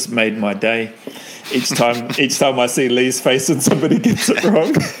it's just made my day. Each time I see Lee's face and somebody gets it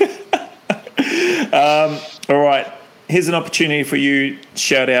wrong. All right. Here's an opportunity for you to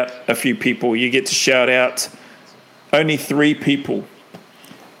shout out a few people. You get to shout out only 3 people.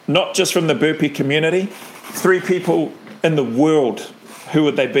 Not just from the burpee community. 3 people in the world. Who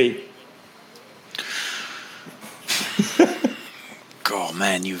would they be? Oh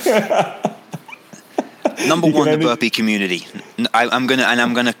man, you've number one, the burpee community. I'm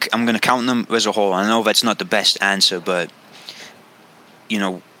gonna count them as a whole. I know that's not the best answer, but you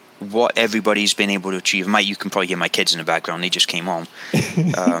know what everybody's been able to achieve. You can probably hear my kids in the background. They just came home.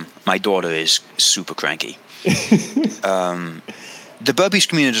 My daughter is super cranky. The burpees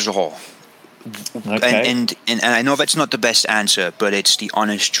community as a whole. Okay. And I know that's not the best answer, but it's the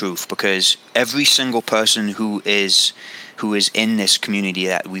honest truth, because every single person who is in this community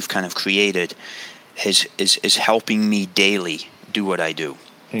that we've kind of created is helping me daily do what I do.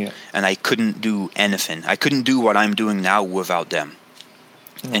 Yeah. And I couldn't do anything. I couldn't do what I'm doing now without them.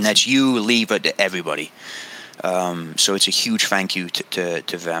 Awesome. And that's you, Lee, but to everybody. So it's a huge thank you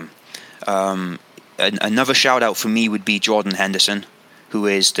to them. Another shout out for me would be Jordan Henderson, who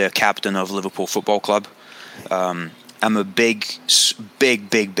is the captain of Liverpool Football Club. I'm a big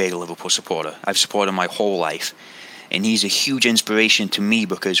Liverpool supporter. I've supported my whole life. And he's a huge inspiration to me,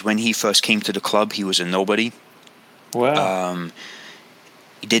 because when he first came to the club, he was a nobody. Wow.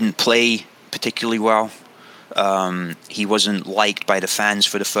 He didn't play particularly well. He wasn't liked by the fans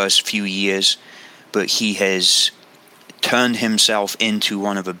for the first few years, but he has turned himself into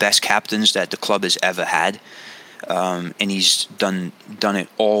one of the best captains that the club has ever had. And he's done it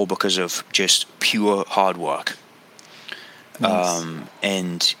all because of just pure hard work. Nice.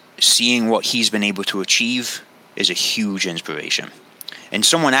 And seeing what he's been able to achieve is a huge inspiration. And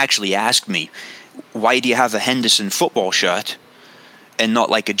someone actually asked me, why do you have a Henderson football shirt and not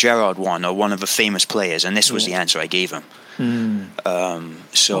like a Gerrard one or one of the famous players? And this was the answer I gave him.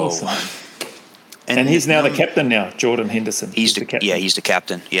 Awesome. And he's now the captain now, Jordan Henderson. He's the captain. Yeah, he's the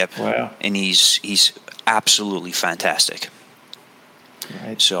captain. Yep. Wow. And he's absolutely fantastic.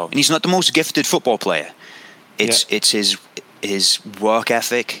 Right. So, and he's not the most gifted football player. It's his work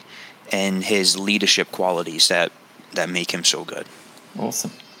ethic and his leadership qualities that make him so good.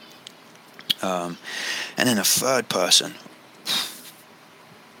 Awesome. And then a third person.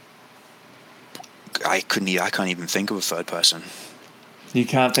 I can't even think of a third person. You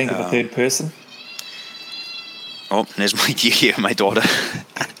can't think of a third person? Oh, there's my daughter.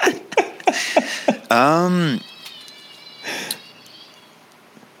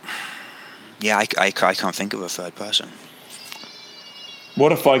 Yeah, I can't think of a third person.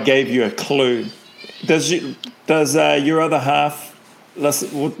 What if I gave you a clue? Does your other half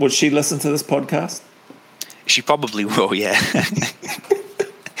listen? Would she listen to this podcast? She probably will. Yeah.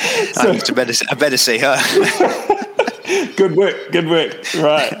 I better say her. Good work.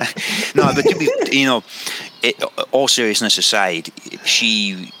 Right. No, but to be, all seriousness aside,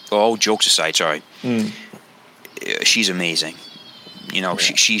 all jokes aside, sorry, she's amazing.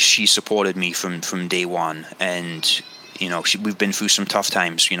 She supported me from day one, and we've been through some tough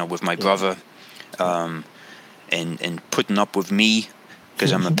times, with my brother, and putting up with me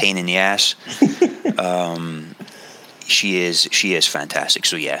because I'm a pain in the ass. She is fantastic.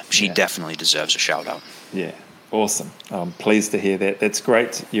 So she definitely deserves a shout out. Yeah, awesome. I'm pleased to hear that. That's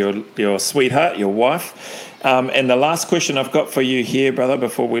great. You're a sweetheart, your wife. And the last question I've got for you here, brother,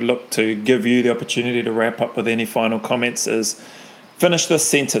 before we look to give you the opportunity to wrap up with any final comments, is finish this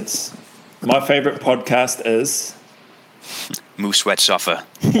sentence. My favorite podcast is Move, Sweat, Suffer.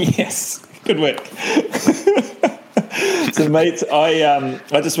 Yes, good work. So, mate, I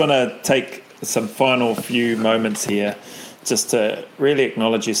just want to take some final few moments here just to really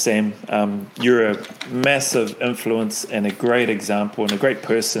acknowledge you, Sam. You're a massive influence and a great example and a great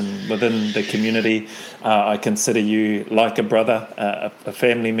person within the community. I consider you like a brother, a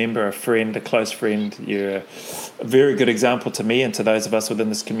family member, a friend, a close friend. You're a very good example to me and to those of us within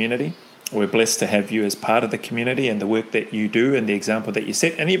this community. We're blessed to have you as part of the community and the work that you do and the example that you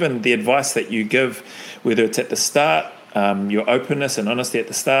set, and even the advice that you give, whether it's at the start, your openness and honesty at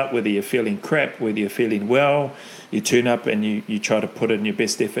the start, whether you're feeling crap, whether you're feeling well, you turn up and you try to put in your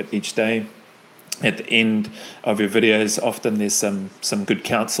best effort each day. At the end of your videos, often there's some good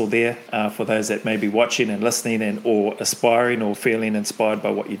counsel there for those that may be watching and listening and or aspiring or feeling inspired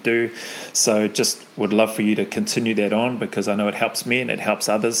by what you do. So just would love for you to continue that on, because I know it helps me and it helps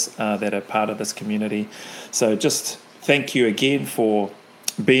others that are part of this community. So just thank you again for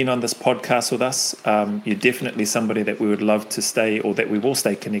being on this podcast with us. You're definitely somebody that we would love to stay, or that we will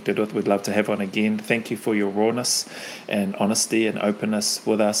stay connected with. We'd love to have on again. Thank you for your rawness and honesty and openness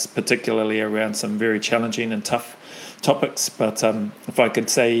with us, particularly around some very challenging and tough topics. But if I could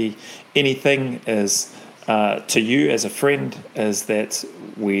say anything is to you as a friend, is that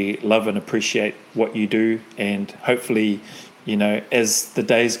we love and appreciate what you do, and hopefully, as the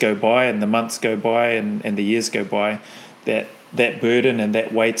days go by and the months go by and the years go by, that burden and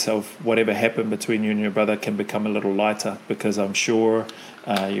that weight of whatever happened between you and your brother can become a little lighter, because I'm sure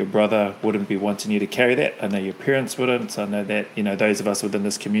your brother wouldn't be wanting you to carry that. I know your parents wouldn't. I know that those of us within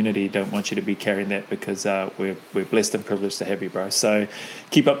this community don't want you to be carrying that, because we're blessed and privileged to have you, bro. So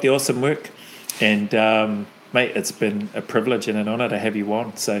keep up the awesome work, and mate, it's been a privilege and an honor to have you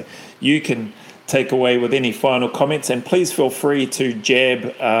on. So you can take away with any final comments, and please feel free to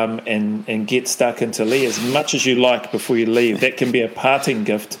jab and get stuck into Lee as much as you like before you leave. That can be a parting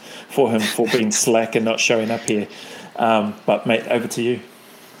gift for him for being slack and not showing up here. But mate, over to you.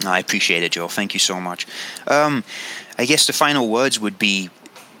 I appreciate it, Joe. Thank you so much. I guess the final words would be,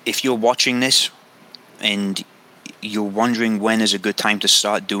 if you're watching this and you're wondering when is a good time to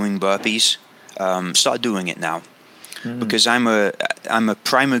start doing burpees, start doing it now. Because I'm a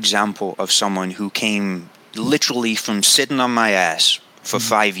prime example of someone who came literally from sitting on my ass for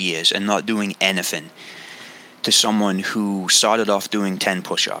 5 years and not doing anything, to someone who started off doing 10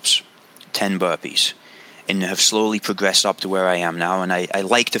 push-ups, 10 burpees, and have slowly progressed up to where I am now. And I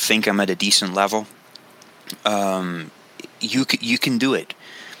like to think I'm at a decent level. You can do it.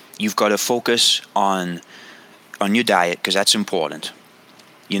 You've got to focus on your diet, because that's important.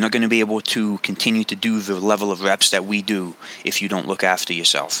 You're not going to be able to continue to do the level of reps that we do if you don't look after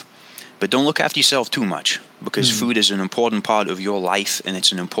yourself. But don't look after yourself too much, because food is an important part of your life, and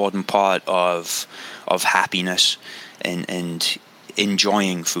it's an important part of happiness and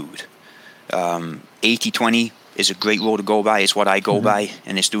enjoying food. 80-20 is a great rule to go by. It's what I go by,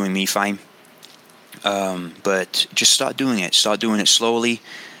 and it's doing me fine. But just start doing it. Start doing it slowly.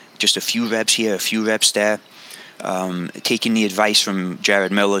 Just a few reps here, a few reps there. Taking the advice from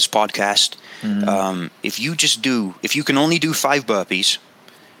Jared Miller's podcast, if you can only do 5 burpees,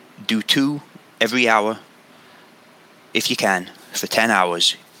 do 2 every hour. If you can, for 10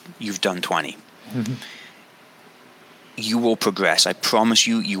 hours, you've done 20. You will progress. I promise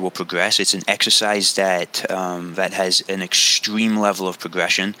you will progress. It's an exercise that has an extreme level of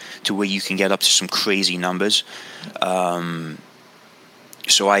progression to where you can get up to some crazy numbers.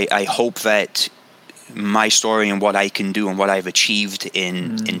 So I hope that my story and what I can do and what I've achieved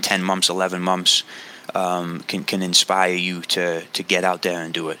in 10 months, 11 months, can inspire you to get out there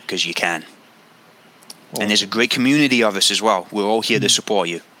and do it, because you can. Awesome. And there's a great community of us as well. We're all here to support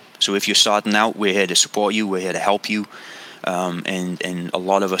you. So if you're starting out, we're here to support you. We're here to help you. And a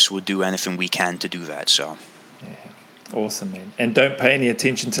lot of us will do anything we can to do that. So. Yeah. Awesome, man. And don't pay any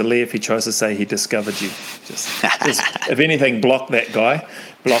attention to Lee if he tries to say he discovered you. Just if anything, block that guy.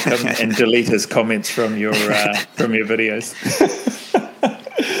 Block him and delete his comments from your videos.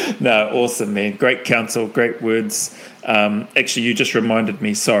 No, awesome, man. Great counsel, great words. Actually, you just reminded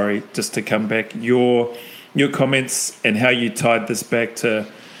me, sorry, just to come back, your comments and how you tied this back to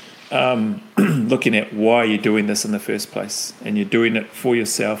looking at why you're doing this in the first place. And you're doing it for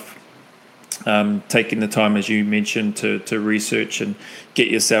yourself. Taking the time, as you mentioned, to research and get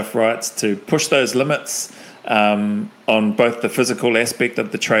yourself right, to push those limits on both the physical aspect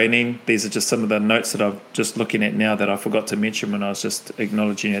of the training. These are just some of the notes that I'm just looking at now that I forgot to mention when I was just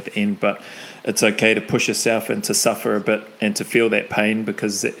acknowledging at the end. But it's okay to push yourself and to suffer a bit and to feel that pain,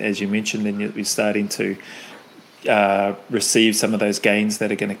 because as you mentioned, then you're starting to receive some of those gains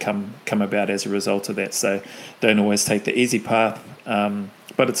that are going to come about as a result of that. So don't always take the easy path,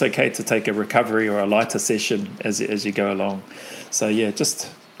 but it's okay to take a recovery or a lighter session as you go along. So yeah, just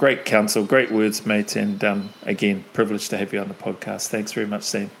great counsel, great words, mate. And again, privileged to have you on the podcast. Thanks very much,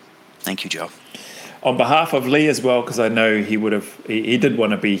 Sam. Thank you, Joe. On behalf of Lee as well, because I know he did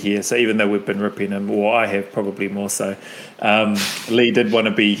want to be here. So even though we've been ripping him, or I have probably more so, Lee did want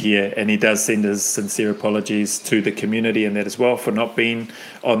to be here, and he does send his sincere apologies to the community and that as well for not being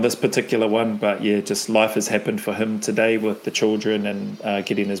on this particular one. But yeah, just life has happened for him today with the children and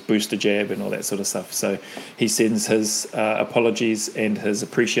getting his booster jab and all that sort of stuff. So he sends his apologies and his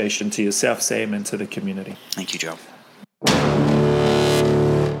appreciation to yourself, Sam, and to the community. Thank you, Joe.